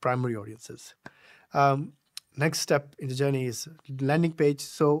audiences. Next step in the journey is landing page.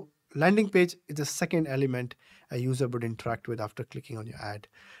 So landing page is the second element a user would interact with after clicking on your ad.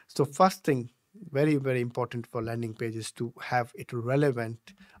 So first thing, very, very important for landing pages to have it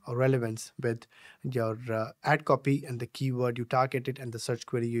relevant or relevance with your ad copy and the keyword you targeted and the search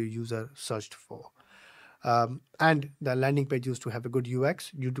query your user searched for. And the landing page used to have a good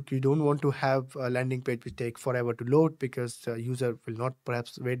UX. You don't want to have a landing page which take forever to load, because the user will not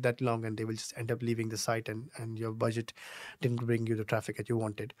perhaps wait that long, and they will just end up leaving the site, and your budget didn't bring you the traffic that you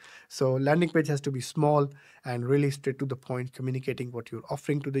wanted. So landing page has to be small and really straight to the point, communicating what you're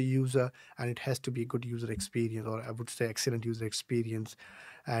offering to the user, and it has to be a good user experience, or I would say excellent user experience,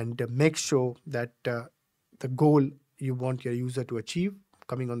 and make sure that the goal you want your user to achieve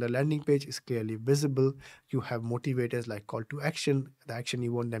coming on the landing page is clearly visible. You have motivators like call to action, the action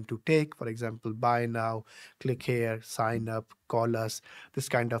you want them to take. For example, buy now, click here, sign up, call us, this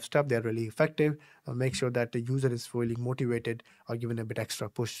kind of stuff. They're really effective. Make sure that the user is feeling motivated or given a bit extra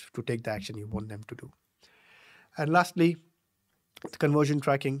push to take the action you want them to do. And lastly, the conversion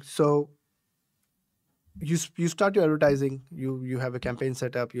tracking. So you start your advertising, you have a campaign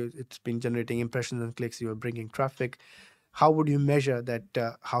set up, it's been generating impressions and clicks, you're bringing traffic. How would you measure that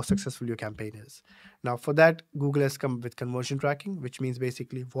how successful your campaign is? Now, for that, Google has come with conversion tracking, which means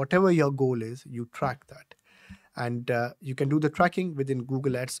basically whatever your goal is, you track that. And you can do the tracking within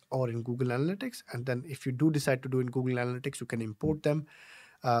Google Ads or in Google Analytics. And then if you do decide to do in Google Analytics, you can import them.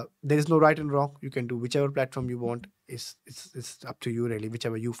 There is no right and wrong. You can do whichever platform you want. It's up to you, really,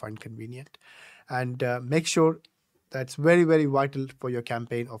 whichever you find convenient. And make sure that's very, very vital for your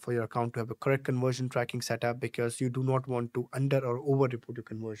campaign or for your account to have a correct conversion tracking setup, because you do not want to under or over report your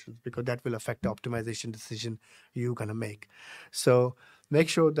conversions, because that will affect the optimization decision you're going to make. So make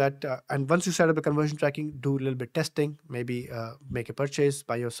sure that, and once you set up the conversion tracking, do a little bit testing, maybe make a purchase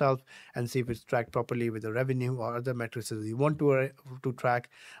by yourself and see if it's tracked properly with the revenue or other metrics you want to track.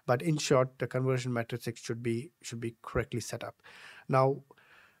 But in short, the conversion metrics should be correctly set up. Now,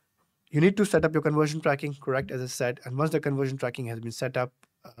 you need to set up your conversion tracking correct, as I said. And once the conversion tracking has been set up,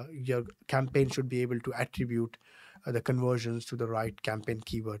 your campaign should be able to attribute the conversions to the right campaign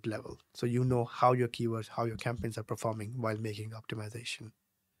keyword level. So you know how your keywords, how your campaigns are performing while making the optimization.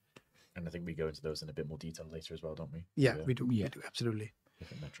 And I think we go into those in a bit more detail later as well, don't we? Yeah, we do. Yeah. We do, absolutely.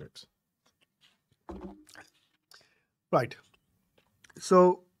 Different metrics. Right.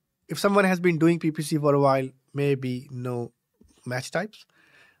 So if someone has been doing PPC for a while, maybe know match types.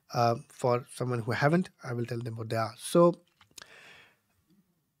 For someone who haven't, I will tell them what they are. So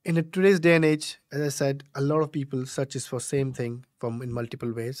in today's day and age, as I said, a lot of people searches for same thing in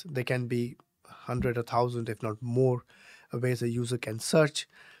multiple ways. They can be 100 or 1,000, if not more, ways a user can search.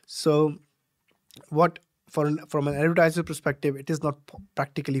 So from an advertiser perspective, it is not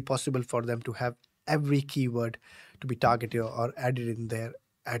practically possible for them to have every keyword to be targeted or added in their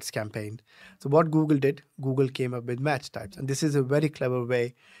ads campaign. So what Google did, Google came up with match types. And this is a very clever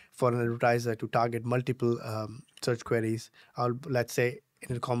way for an advertiser to target multiple search queries, or let's say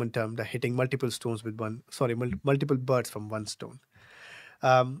in a common term, they're hitting multiple multiple birds from one stone.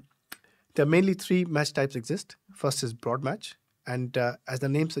 There are mainly three match types exist. First is broad match. And as the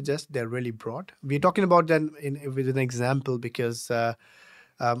name suggests, they're really broad. We're talking about them with an example, because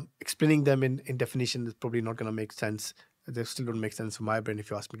explaining them in definition is probably not going to make sense. They still don't make sense for my brain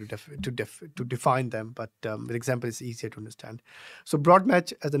if you ask me to define them, but the example is easier to understand. So broad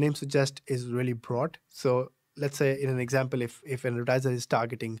match, as the name suggests, is really broad. So let's say in an example, if an advertiser is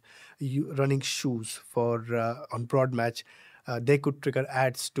targeting running shoes for on broad match, they could trigger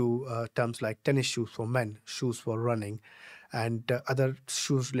ads to terms like tennis shoes for men, shoes for running, and other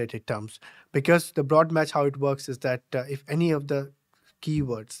shoes related terms. Because the broad match, how it works is that if any of the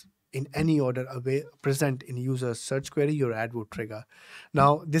keywords in any order present in user's search query, your ad would trigger.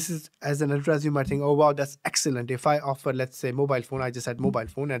 Now, this is, as an advertiser, you might think, oh, wow, that's excellent. If I offer, let's say, mobile phone, I just said mobile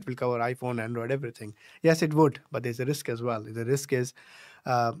phone, and it will cover iPhone, Android, everything. Yes, it would, but there's a risk as well. The risk is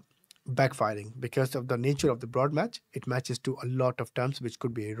backfiring. Because of the nature of the broad match, it matches to a lot of terms which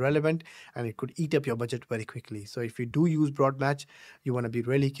could be irrelevant, and it could eat up your budget very quickly. So if you do use broad match, you want to be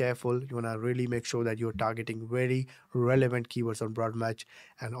really careful. You want to really make sure that you're targeting very relevant keywords on broad match,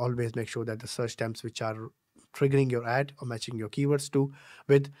 and always make sure that the search terms which are triggering your ad or matching your keywords to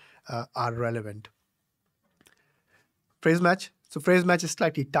with are relevant. Phrase match. So phrase match is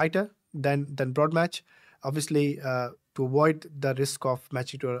slightly tighter than broad match. Obviously, to avoid the risk of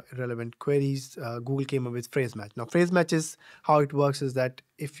matching to irrelevant queries, Google came up with phrase match. Now, phrase match is how it works is that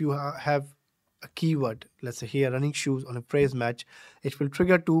if you have a keyword, let's say here running shoes on a phrase match, it will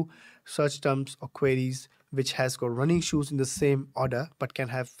trigger to search terms or queries which has got running shoes in the same order but can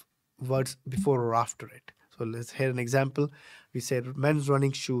have words before or after it. So let's hear an example. We say men's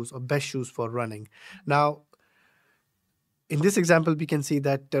running shoes or best shoes for running. Now, in this example, we can see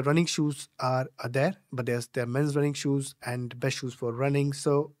that the running shoes are there, but there are men's running shoes and best shoes for running.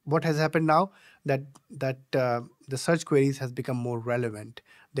 So what has happened now that the search queries has become more relevant.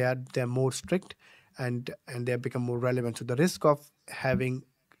 They're more strict, and they have become more relevant. So the risk of having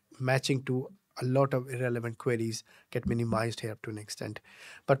matching to a lot of irrelevant queries get minimized here to an extent.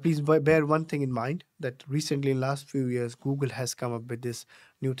 But please bear one thing in mind, that recently in last few years, Google has come up with this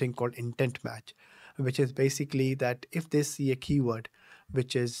new thing called intent match, which is basically that if they see a keyword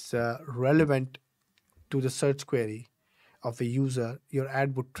which is relevant to the search query of a user, your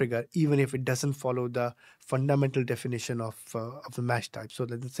ad would trigger even if it doesn't follow the fundamental definition of the match type. So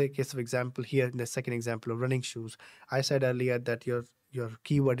let's say case of example here in the second example of running shoes, I said earlier that your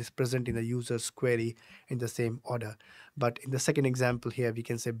keyword is present in the user's query in the same order. But in the second example here, we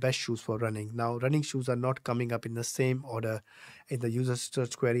can say best shoes for running. Now, running shoes are not coming up in the same order in the user's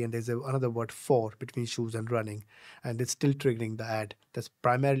search query, and there's another word for between shoes and running, and it's still triggering the ad. That's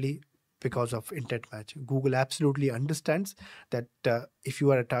primarily because of intent match. Google absolutely understands that if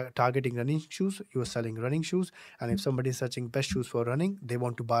you are targeting running shoes, you are selling running shoes. And if somebody is searching best shoes for running, they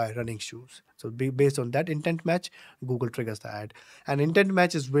want to buy running shoes. So based on that intent match, Google triggers the ad. And intent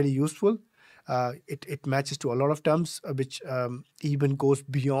match is really useful. It matches to a lot of terms, which even goes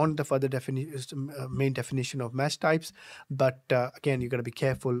beyond the further main definition of match types. But again, you got to be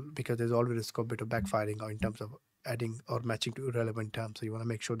careful because there's always risk of bit of backfiring or in terms of adding or matching to irrelevant terms. So you want to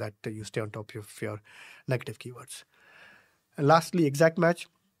make sure that you stay on top of your negative keywords. And lastly, exact match.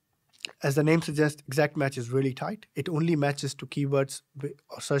 As the name suggests, exact match is really tight. It only matches to keywords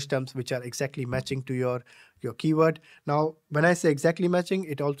or search terms which are exactly matching to your keyword. Now, when I say exactly matching,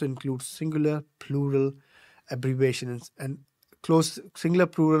 it also includes singular, plural, abbreviations, and close singular,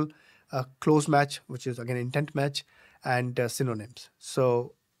 plural, close match, which is again intent match, and synonyms.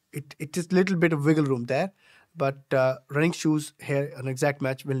 So it is a little bit of wiggle room there. But running shoes here, an exact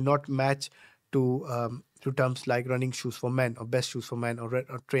match will not match to terms like running shoes for men or best shoes for men or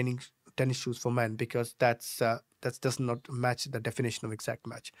training tennis shoes for men, because that does not match the definition of exact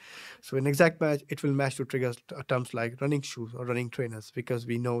match. So in exact match, it will match to trigger terms like running shoes or running trainers, because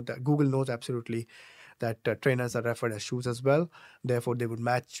we know that Google knows absolutely that trainers are referred as shoes as well. Therefore, they would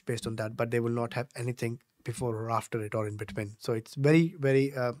match based on that, but they will not have anything before or after it or in between. So it's very,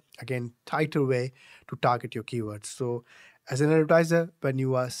 very, again, tighter way to target your keywords. So as an advertiser, when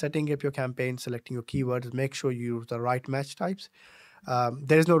you are setting up your campaign, selecting your keywords, make sure you use the right match types.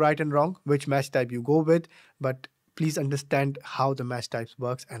 There is no right and wrong which match type you go with, but please understand how the match types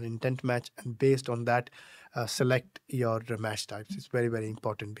works and intent match, and based on that, select your match types. It's very, very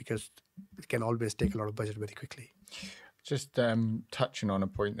important because it can always take a lot of budget very quickly. Just touching on a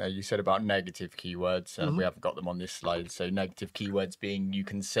point there, you said about negative keywords. We haven't got them on this slide. So negative keywords being, you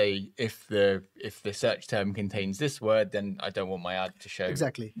can say if the search term contains this word, then I don't want my ad to show.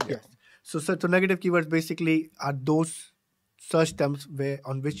 Exactly. Yeah. Yes. So negative keywords basically are those search terms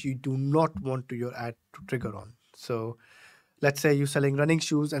on which you do not want your ad to trigger on. So let's say you're selling running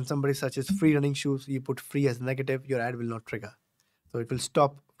shoes and somebody searches free running shoes. You put free as negative, your ad will not trigger. So it will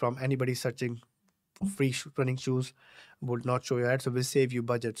stop from anybody searching free running shoes, would not show your ad, so will save you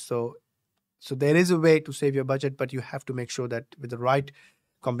budget. So there is a way to save your budget, but you have to make sure that with the right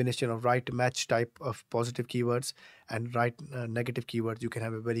combination of right match type of positive keywords and right negative keywords, you can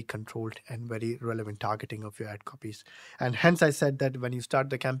have a very controlled and very relevant targeting of your ad copies. And hence I said that when you start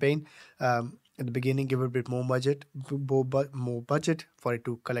the campaign, at the beginning, give it a bit more budget for it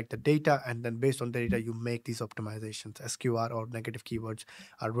to collect the data, and then based on the data, you make these optimizations. SQR or negative keywords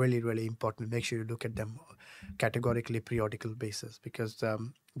are really, really important. Make sure you look at them categorically, periodical basis, because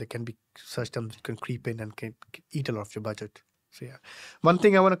there can be search terms that can creep in and can eat a lot of your budget. So yeah, one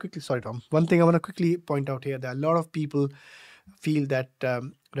thing I want to quickly point out here, that a lot of people feel that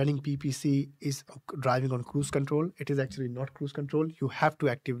running PPC is driving on cruise control. It is actually not cruise control. You have to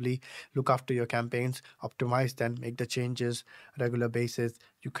actively look after your campaigns, optimize them, make the changes regular basis.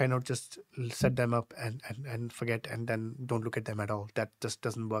 You cannot just set them up and forget and then don't look at them at all. That just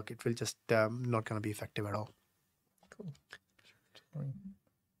doesn't work. It will just not going to be effective at all. Cool.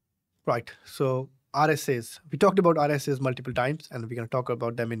 Right. So RSAs. We talked about RSAs multiple times, and we're going to talk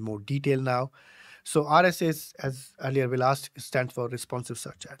about them in more detail now. So RSAs, as earlier Will asked, stands for responsive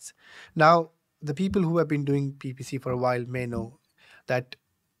search ads. Now, the people who have been doing PPC for a while may know that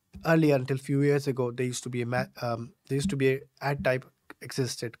earlier, until a few years ago, there used to be a ad type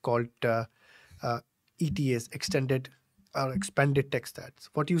existed called ETAs, extended or expanded text ads.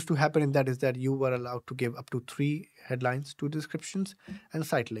 What used to happen in that is that you were allowed to give up to 3 headlines, 2 descriptions, and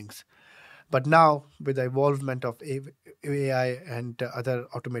site links. But now, with the involvement of AI and other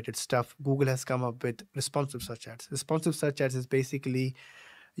automated stuff, Google has come up with responsive search ads. Responsive search ads is basically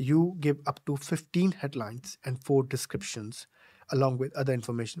you give up to 15 headlines and 4 descriptions, along with other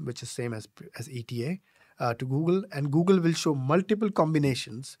information, which is same as ETA, to Google. And Google will show multiple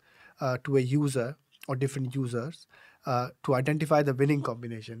combinations to a user or different users to identify the winning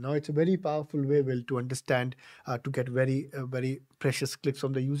combination. Now, it's a very powerful way, Will, to understand, to get very precious clicks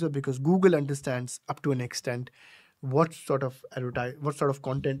from the user, because Google understands up to an extent what sort of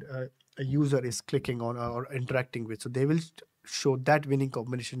content a user is clicking on or interacting with. So they will show that winning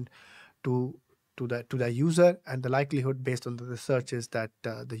combination to the user, and the likelihood based on the research is that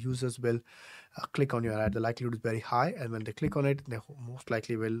the users will click on your ad. The likelihood is very high, and when they click on it, they most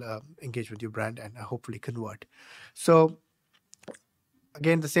likely will engage with your brand and hopefully convert. So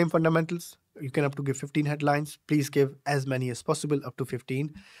again, the same fundamentals. You can up to give 15 headlines. Please give as many as possible, up to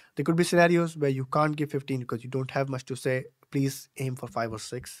 15. There could be scenarios where you can't give 15 because you don't have much to say. Please aim for 5 or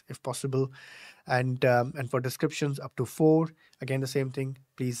 6 if possible. And for descriptions, up to 4. Again, the same thing.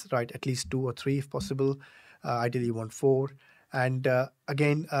 Please write at least 2 or 3 if possible. Ideally, you want 4. And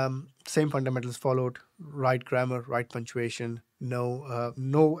again, same fundamentals followed. Right grammar, right punctuation. You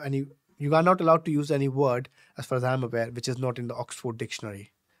are not allowed to use any word, as far as I'm aware, which is not in the Oxford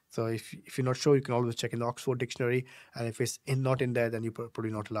Dictionary. So if you're not sure, you can always check in the Oxford Dictionary, and if it's not in there, then you're probably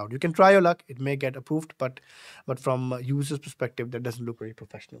not allowed. You can try your luck; it may get approved, but from a user's perspective, that doesn't look very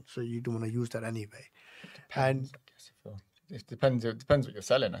professional. So you don't want to use that anyway. It depends what you're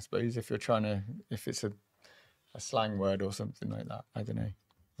selling, I suppose. If it's a slang word or something like that, I don't know.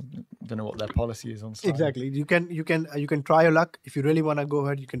 I don't know what their policy is on slang. Exactly. You can try your luck if you really want to go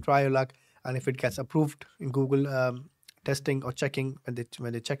ahead. You can try your luck, and if it gets approved in Google testing or checking,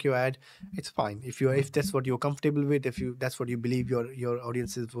 when they check your ad, it's fine. If that's what you're comfortable with, that's what you believe your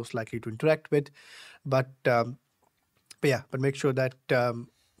audience is most likely to interact with, but make sure that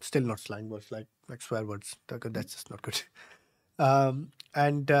still not slang words like swear words. That's just not good.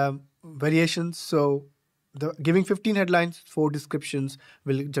 Variations. So giving 15 headlines, 4 descriptions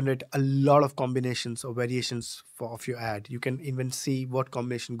will generate a lot of combinations or variations of your ad. You can even see what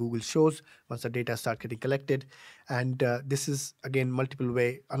combination Google shows once the data start getting collected. And this is, again,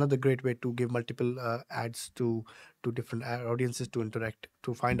 another great way to give multiple ads to different audiences to interact,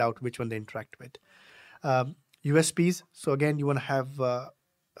 to find out which one they interact with. USPs. So again, you want to have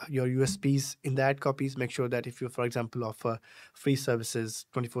your USPs in the ad copies. Make sure that if you, for example, offer free services,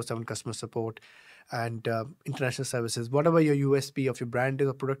 24/7 customer support, and international services, whatever your USP of your brand is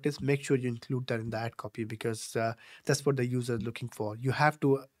or product is, make sure you include that in the ad copy, because that's what the user is looking for. You have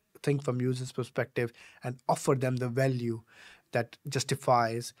to think from user's perspective and offer them the value that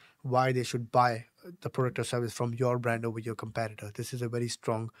justifies why they should buy the product or service from your brand over your competitor. This is a very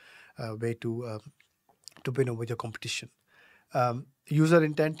strong way to win over your competition. User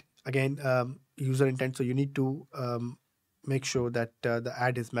intent, again, user intent. So you need to make sure that the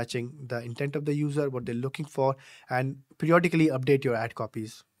ad is matching the intent of the user, what they're looking for, and periodically update your ad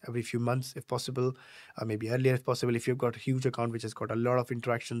copies every few months if possible, maybe earlier if possible. If you've got a huge account which has got a lot of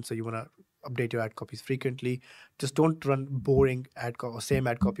interaction, so you want to update your ad copies frequently. Just don't run boring same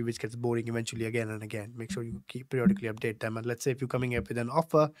ad copy which gets boring eventually again and again. Make sure you keep periodically update them. And let's say if you're coming up with an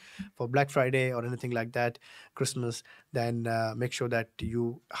offer for Black Friday or anything like that, Christmas, then make sure that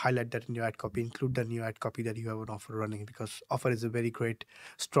you highlight that in your ad copy, include the new ad copy that you have an offer running, because offer is a very great,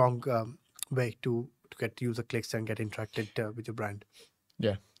 strong way to get user clicks and get interacted with your brand.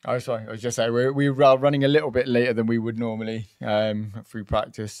 Yeah, I was just saying we are running a little bit later than we would normally through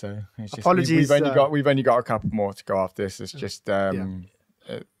practice. So it's just, apologies. We've only got a couple more to go after this. It's just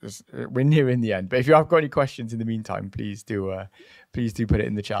we're near in the end. But if you have got any questions in the meantime, please do put it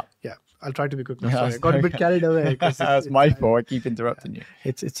in the chat. Yeah, I'll try to be quick. Sorry, I got a bit carried away. That's my fault. I keep interrupting you.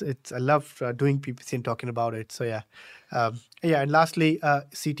 It's. I love doing PPC and talking about it. So yeah. And lastly,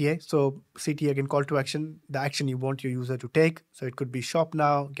 CTA. So CTA, again, call to action, the action you want your user to take. So it could be shop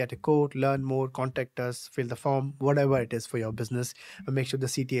now, get a quote, learn more, contact us, fill the form, whatever it is for your business. But make sure the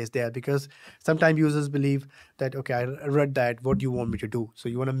CTA is there, because sometimes users believe that, okay, I read that, what do you want me to do? So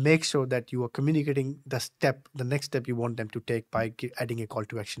you want to make sure that you are communicating the next step you want them to take by adding a call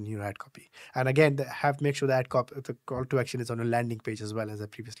to action in your ad copy. And again, make sure the call to action is on a landing page as well, as I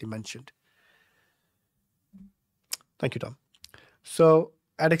previously mentioned. Thank you, Tom. So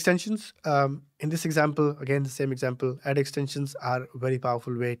ad extensions, in this example, again, the same example, ad extensions are a very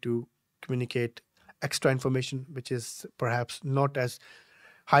powerful way to communicate extra information, which is perhaps not as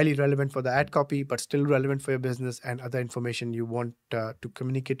highly relevant for the ad copy, but still relevant for your business and other information you want to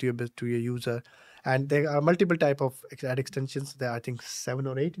communicate to your user. And there are multiple type of ad extensions. There are, I think, 7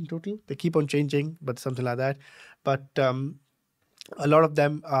 or 8 in total. They keep on changing, but something like that. But a lot of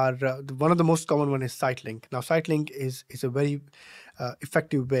them are, one of the most common one is site link. Now, site link is a very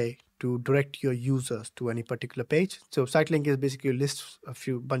effective way to direct your users to any particular page. So site link is basically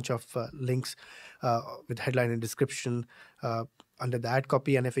a bunch of links with headline and description under the ad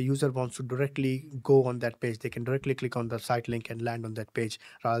copy. And if a user wants to directly go on that page, they can directly click on the site link and land on that page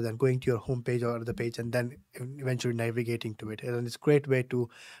rather than going to your home page or the page and then eventually navigating to it. And it's a great way to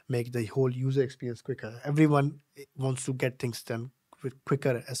make the whole user experience quicker. Everyone wants to get things done quick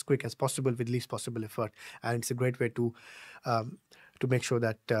as possible with least possible effort. And it's a great way to make sure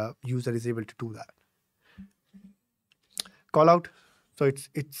that user is able to do that. Call out. So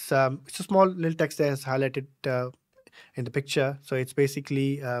it's a small little text there is highlighted in the picture. So it's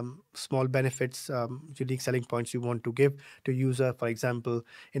basically small benefits, unique selling points you want to give to user. For example,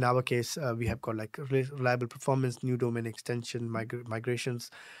 in our case, we have got like reliable performance, new domain extension, migrations.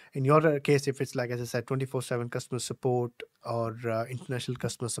 In your case, if it's like, as I said, 24/7 customer support or international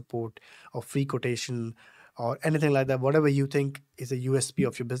customer support or free quotation or anything like that, whatever you think is a USP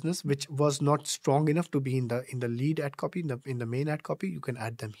of your business, which was not strong enough to be in the lead ad copy, in the main ad copy, you can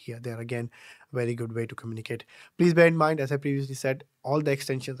add them here. They're again very good way to communicate. Please bear in mind, as I previously said, all the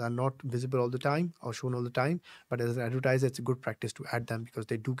extensions are not visible all the time or shown all the time, but as an advertiser, it's a good practice to add them because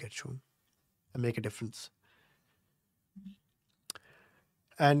they do get shown and make a difference.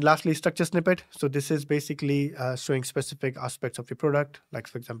 And lastly, structure snippet. So this is basically showing specific aspects of your product, like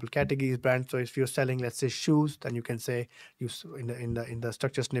for example, categories, brands. So if you're selling, let's say shoes, then you can say use in the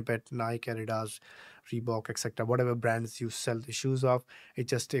structure snippet, Nike, Adidas, Reebok, etc. Whatever brands you sell the shoes of. It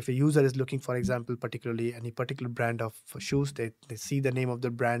just, if a user is looking, for example, particularly any particular brand of shoes, they see the name of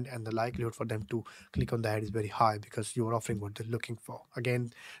the brand and the likelihood for them to click on the ad is very high because you are offering what they're looking for.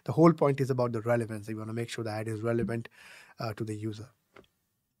 Again, the whole point is about the relevance. You want to make sure the ad is relevant to the user.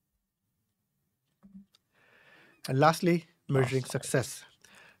 And lastly, measuring success.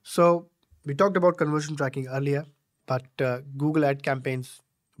 So we talked about conversion tracking earlier, but Google ad campaigns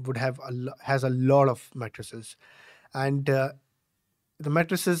has a lot of matrices, and the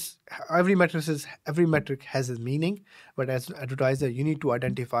matrices, every metric has a meaning. But as an advertiser, you need to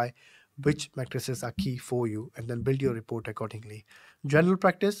identify which matrices are key for you and then build your report accordingly. General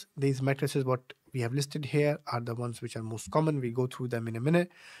practice, these matrices what we have listed here are the ones which are most common. We go through them in a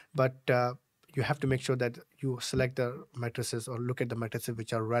minute, but you have to make sure that you select the matrices or look at the matrices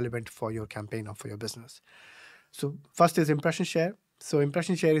which are relevant for your campaign or for your business. So first is impression share. So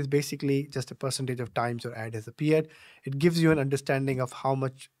impression share is basically just a percentage of times your ad has appeared. It gives you an understanding of how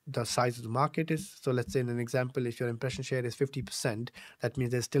much the size of the market is. So let's say in an example, if your impression share is 50%, that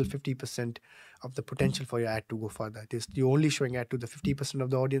means there's still 50% of the potential for your ad to go further. You're only showing ad to the 50% of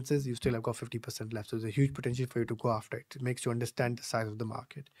the audiences, you still have got 50% left. So there's a huge potential for you to go after it. It makes you understand the size of the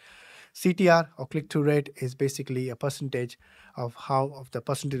market. CTR or click-through rate is basically a percentage of the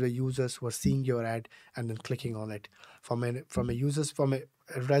percentage of users who are seeing your ad and then clicking on it. From a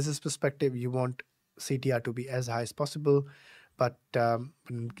advertiser's perspective, you want CTR to be as high as possible, but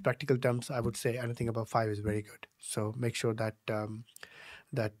in practical terms, I would say anything above 5 is very good. So make sure that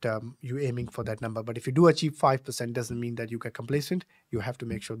you're aiming for that number. But if you do achieve 5%, doesn't mean that you get complacent. You have to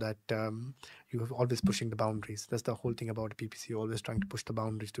make sure that you're always pushing the boundaries. That's the whole thing about PPC, always trying to push the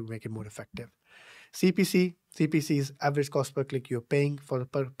boundaries to make it more effective. CPC is average cost per click you're paying for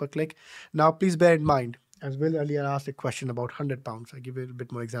per click. Now, please bear in mind, as Will earlier asked a question about £100. I give you a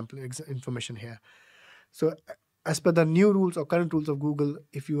bit more information here. So as per the new rules or current rules of Google,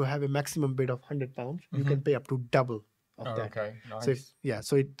 if you have a maximum bid of £100, you can pay up to double of that. Okay, nice.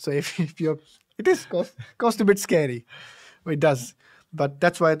 So if you're, it is cost a bit scary. It does, but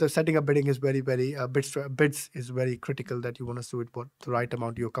that's why the setting up bidding is very bids is very critical, that you want to do it what the right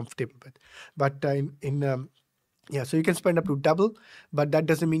amount you're comfortable with. But so you can spend up to double, but that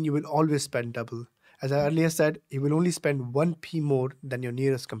doesn't mean you will always spend double. As I earlier said, you will only spend 1p more than your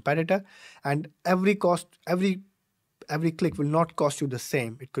nearest competitor, and every click will not cost you the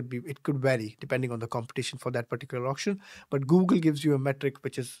same. It could vary depending on the competition for that particular auction. But Google gives you a metric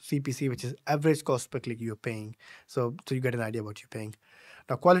which is CPC, which is average cost per click you're paying. So you get an idea what you're paying.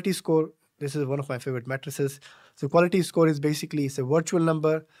 Now, quality score. This is one of my favorite matrices. So quality score is basically it's a virtual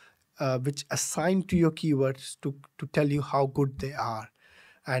number which assigned to your keywords to tell you how good they are.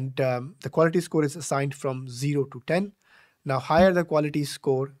 And the quality score is assigned from 0 to 10. Now, higher the quality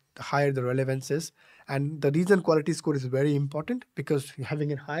score, the higher the relevance is. And the reason quality score is very important, because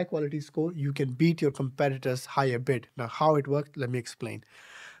having a high quality score, you can beat your competitors' higher bid. Now, how it works, let me explain.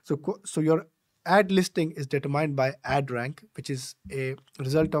 So your ad listing is determined by ad rank, which is a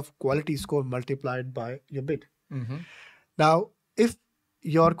result of quality score multiplied by your bid. Mm-hmm. Now, if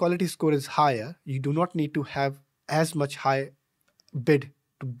your quality score is higher, you do not need to have as much high bid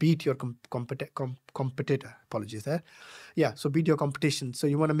beat your competitor. Apologies there. Yeah, so beat your competition. So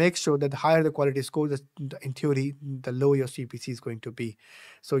you want to make sure that the higher the quality score, in theory, the lower your CPC is going to be.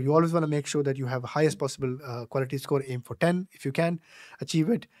 So you always want to make sure that you have highest possible quality score. Aim for 10 if you can, achieve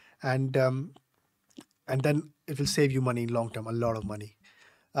it, and then it will save you money in long term, a lot of money.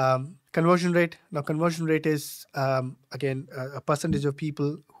 Conversion rate. Now, conversion rate is again a percentage of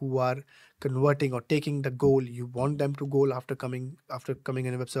people who are converting or taking the goal you want them to goal after coming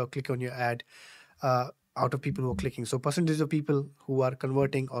in a website or click on your ad. Out of people who are clicking, so percentage of people who are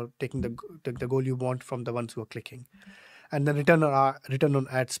converting or taking the goal you want from the ones who are clicking, and then return on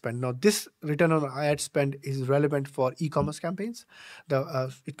ad spend. Now, this return on ad spend is relevant for e-commerce campaigns.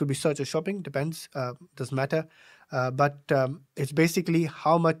 It could be search or shopping, depends, doesn't matter. But it's basically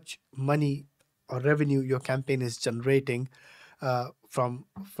how much money or revenue your campaign is generating from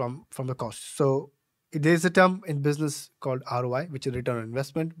the cost. So there's a term in business called ROI, which is return on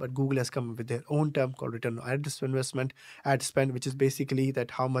investment, but Google has come up with their own term called return on ad spend, which is basically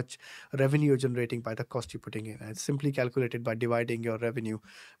that how much revenue you're generating by the cost you're putting in. And it's simply calculated by dividing your revenue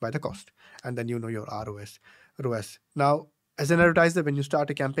by the cost, and then you know your ROS. Now, as an advertiser, when you start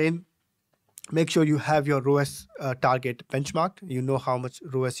a campaign, make sure you have your ROAS target benchmarked. You know how much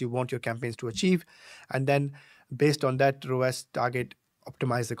ROAS you want your campaigns to achieve, and then based on that ROAS target,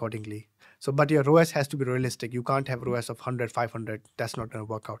 optimize accordingly. So, but your ROAS has to be realistic. You can't have ROAS of 100, 500. That's not going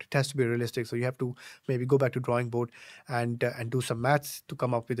to work out. It has to be realistic. So you have to maybe go back to drawing board and do some maths to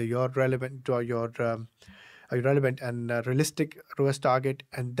come up with your relevant and realistic ROAS target,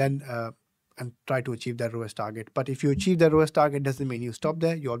 and then and try to achieve that ROAS target. But if you achieve the ROAS target, doesn't mean you stop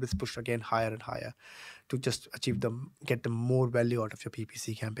there. You always push again higher and higher to just get the more value out of your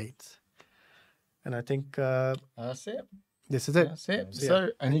PPC campaigns. And I think that's it. This is it. That's it. So,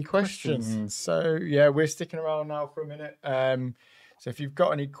 any questions? So, yeah, we're sticking around now for a minute. So, if you've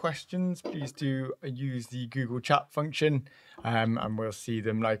got any questions, please do use the Google chat function, and we'll see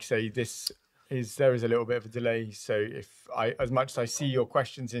them. Like I say, there is a little bit of a delay. So, as much as I see your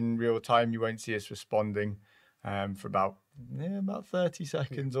questions in real time, you won't see us responding for about 30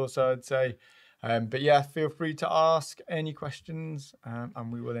 seconds or so, I'd say. But yeah, feel free to ask any questions,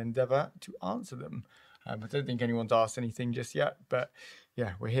 and we will endeavour to answer them. I don't think anyone's asked anything just yet, but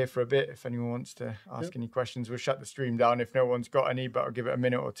yeah, we're here for a bit. If anyone wants to ask any questions, we'll shut the stream down if no one's got any, but I'll give it a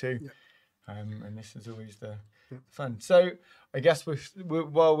minute or two. And this is always the fun. So I guess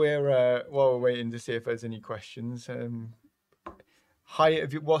while we're waiting to see if there's any questions,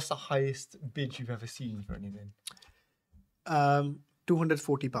 what's the highest bid you've ever seen for anything?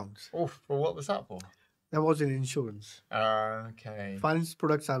 £240. Oh, for what was that for? That was in insurance. Okay. Finance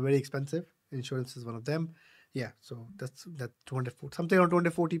products are very expensive. Insurance is one of them. Yeah, so that's 240, something around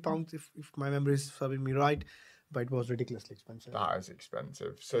 £240 if my memory is serving me right, but it was ridiculously expensive. That is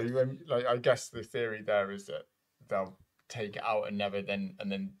expensive. So I guess the theory there is that they'll take it out and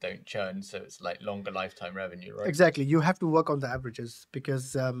then don't churn, so it's like longer lifetime revenue, right? Exactly. You have to work on the averages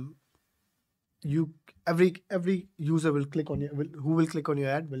because every user will click on who will click on your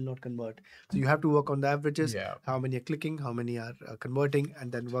ad will not convert. So you have to work on the averages, how many are clicking, how many are converting,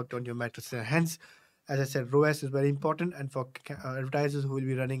 and then work on your metrics. And hence, as I said, ROAS is very important. And for advertisers who will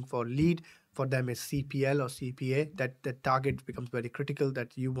be running for lead, for them is CPL or CPA. That target becomes very critical.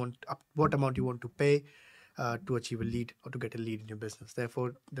 That you want what amount you want to pay to achieve a lead or to get a lead in your business.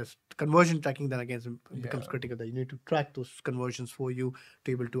 Therefore, the conversion tracking then again becomes critical. That you need to track those conversions for you to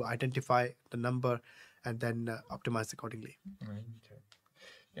be able to identify the number and then optimize accordingly. Right, okay.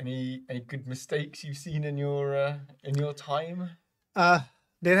 Any good mistakes you've seen in your time?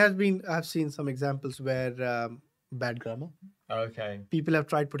 I've seen some examples where bad grammar. Okay. People have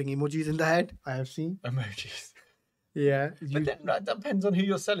tried putting emojis in the ad. I have seen emojis. Yeah, but then that depends on who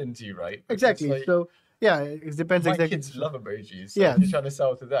you're selling to, right? Exactly. So yeah, it depends. My exactly. kids love emojis. So if you're trying to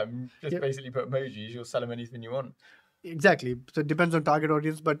sell to them, just basically put emojis. You'll sell them anything you want. Exactly. So it depends on target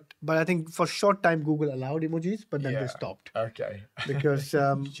audience, but I think for short time Google allowed emojis, but then they stopped. Okay. Because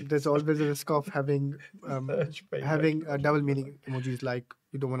there's always a risk of having a double meaning emojis, like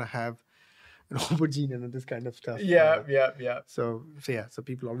you don't want to have an aubergine and this kind of stuff. Yeah. So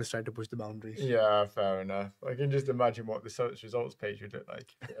people always try to push the boundaries. Yeah, fair enough. I can just imagine what the search results page would look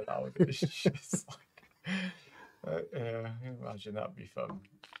like. Imagine that'd be fun.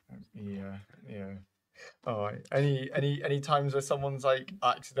 Yeah. All right. Any times where someone's like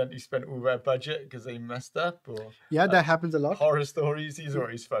accidentally spent all their budget because they messed up, or that happens a lot. Horror stories. These are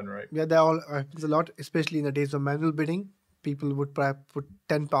always fun, right? Yeah, that all happens a lot, especially in the days of manual bidding. people would perhaps put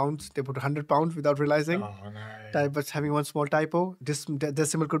 10 pounds, they put 100 pounds without realizing. Oh no. Typers having one small typo. This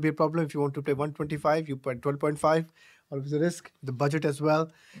decimal could be a problem. If you want to play 125, you put 12.5. Always a risk. The budget as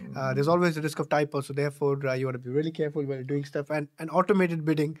well. There's always a risk of typo. So therefore, you want to be really careful when you're doing stuff. And automated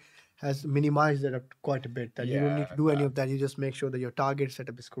bidding has minimized that quite a bit. That you don't need to do any of that. You just make sure that your target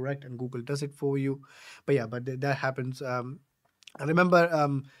setup is correct and Google does it for you. But yeah, that happens. I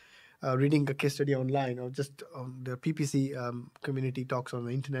remember reading a case study online or just on the PPC community talks on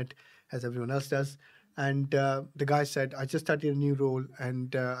the internet, as everyone else does. And the guy said, I just started a new role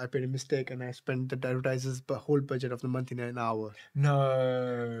and I made a mistake and I spent the advertiser's whole budget of the month in an hour.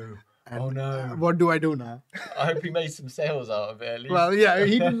 No. And, oh no. What do I do now? I hope he made some sales out of it at least. Well, yeah,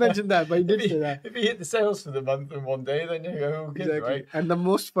 he didn't mention that, but he did say that. If he hit the sales for the month in one day, then you go, oh, good, Exactly. right? And the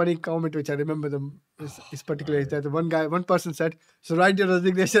most funny comment, which I remember is particular, is that one person said, so write your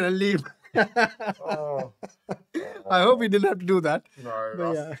resignation and leave. Oh. I hope he didn't have to do that.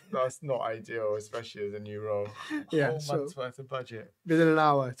 No, that's not ideal, especially as a new role. Yeah, Whole month's worth of budget. Within an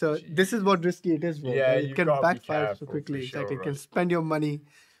hour. So this is what risky it is. For. Yeah, It can gotta be backfire so careful, quickly. for Exactly. sure, You can right. spend your money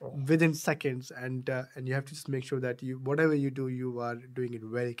within seconds, and you have to just make sure that whatever you do, you are doing it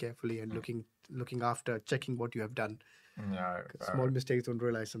very carefully and looking after, checking what you have done. No, Small mistakes don't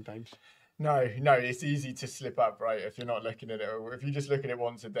realize sometimes. No, it's easy to slip up, right? If you're not looking at it, or if you just look at it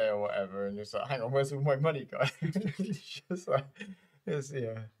once a day or whatever, and you're just like, hang on, where's all my money, guys? It's just like, it's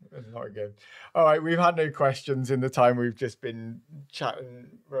not good. All right, we've had no questions in the time we've just been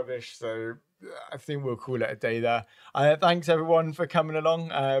chatting rubbish, so I think we'll call it a day there. Thanks everyone for coming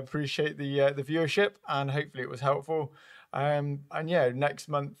along. I appreciate the viewership, and hopefully it was helpful. And yeah, next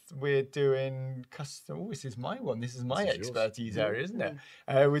month we're doing custom. Oh, this is my one. This is my expertise area, isn't it?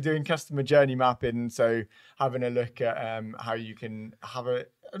 We're doing customer journey mapping. So having a look at how you can have a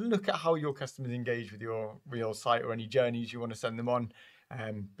look at how your customers engage with your site or any journeys you want to send them on.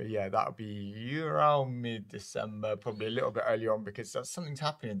 But yeah, that'll be around mid-December, probably a little bit earlier on because something's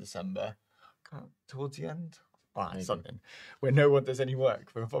happening in December. Towards the end. Something where no one does any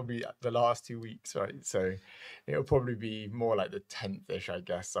work. We're probably at the last 2 weeks, right? So it'll probably be more like the 10th-ish, I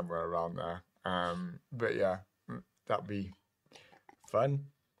guess, somewhere around there. But yeah, that'll be fun.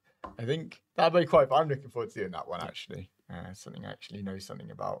 I think that'll be quite fun. I'm looking forward to doing that one actually. Something I actually know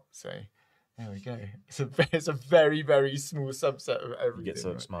something about. So there we go. It's a very, very small subset of everything. You get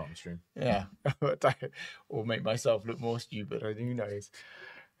so smart on stream. Yeah. Or make myself look more stupid. Who knows?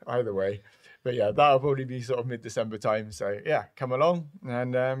 Either way. But yeah, that'll probably be sort of mid-December time. So yeah, come along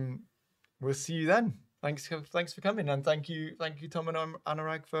and we'll see you then. Thanks for coming, and thank you Tom and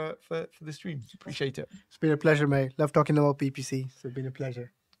Anurag for the stream. Appreciate it. It's been a pleasure, mate. Love talking about PPC. So it's been a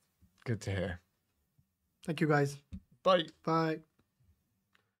pleasure. Good to hear. Thank you, guys. Bye. Bye.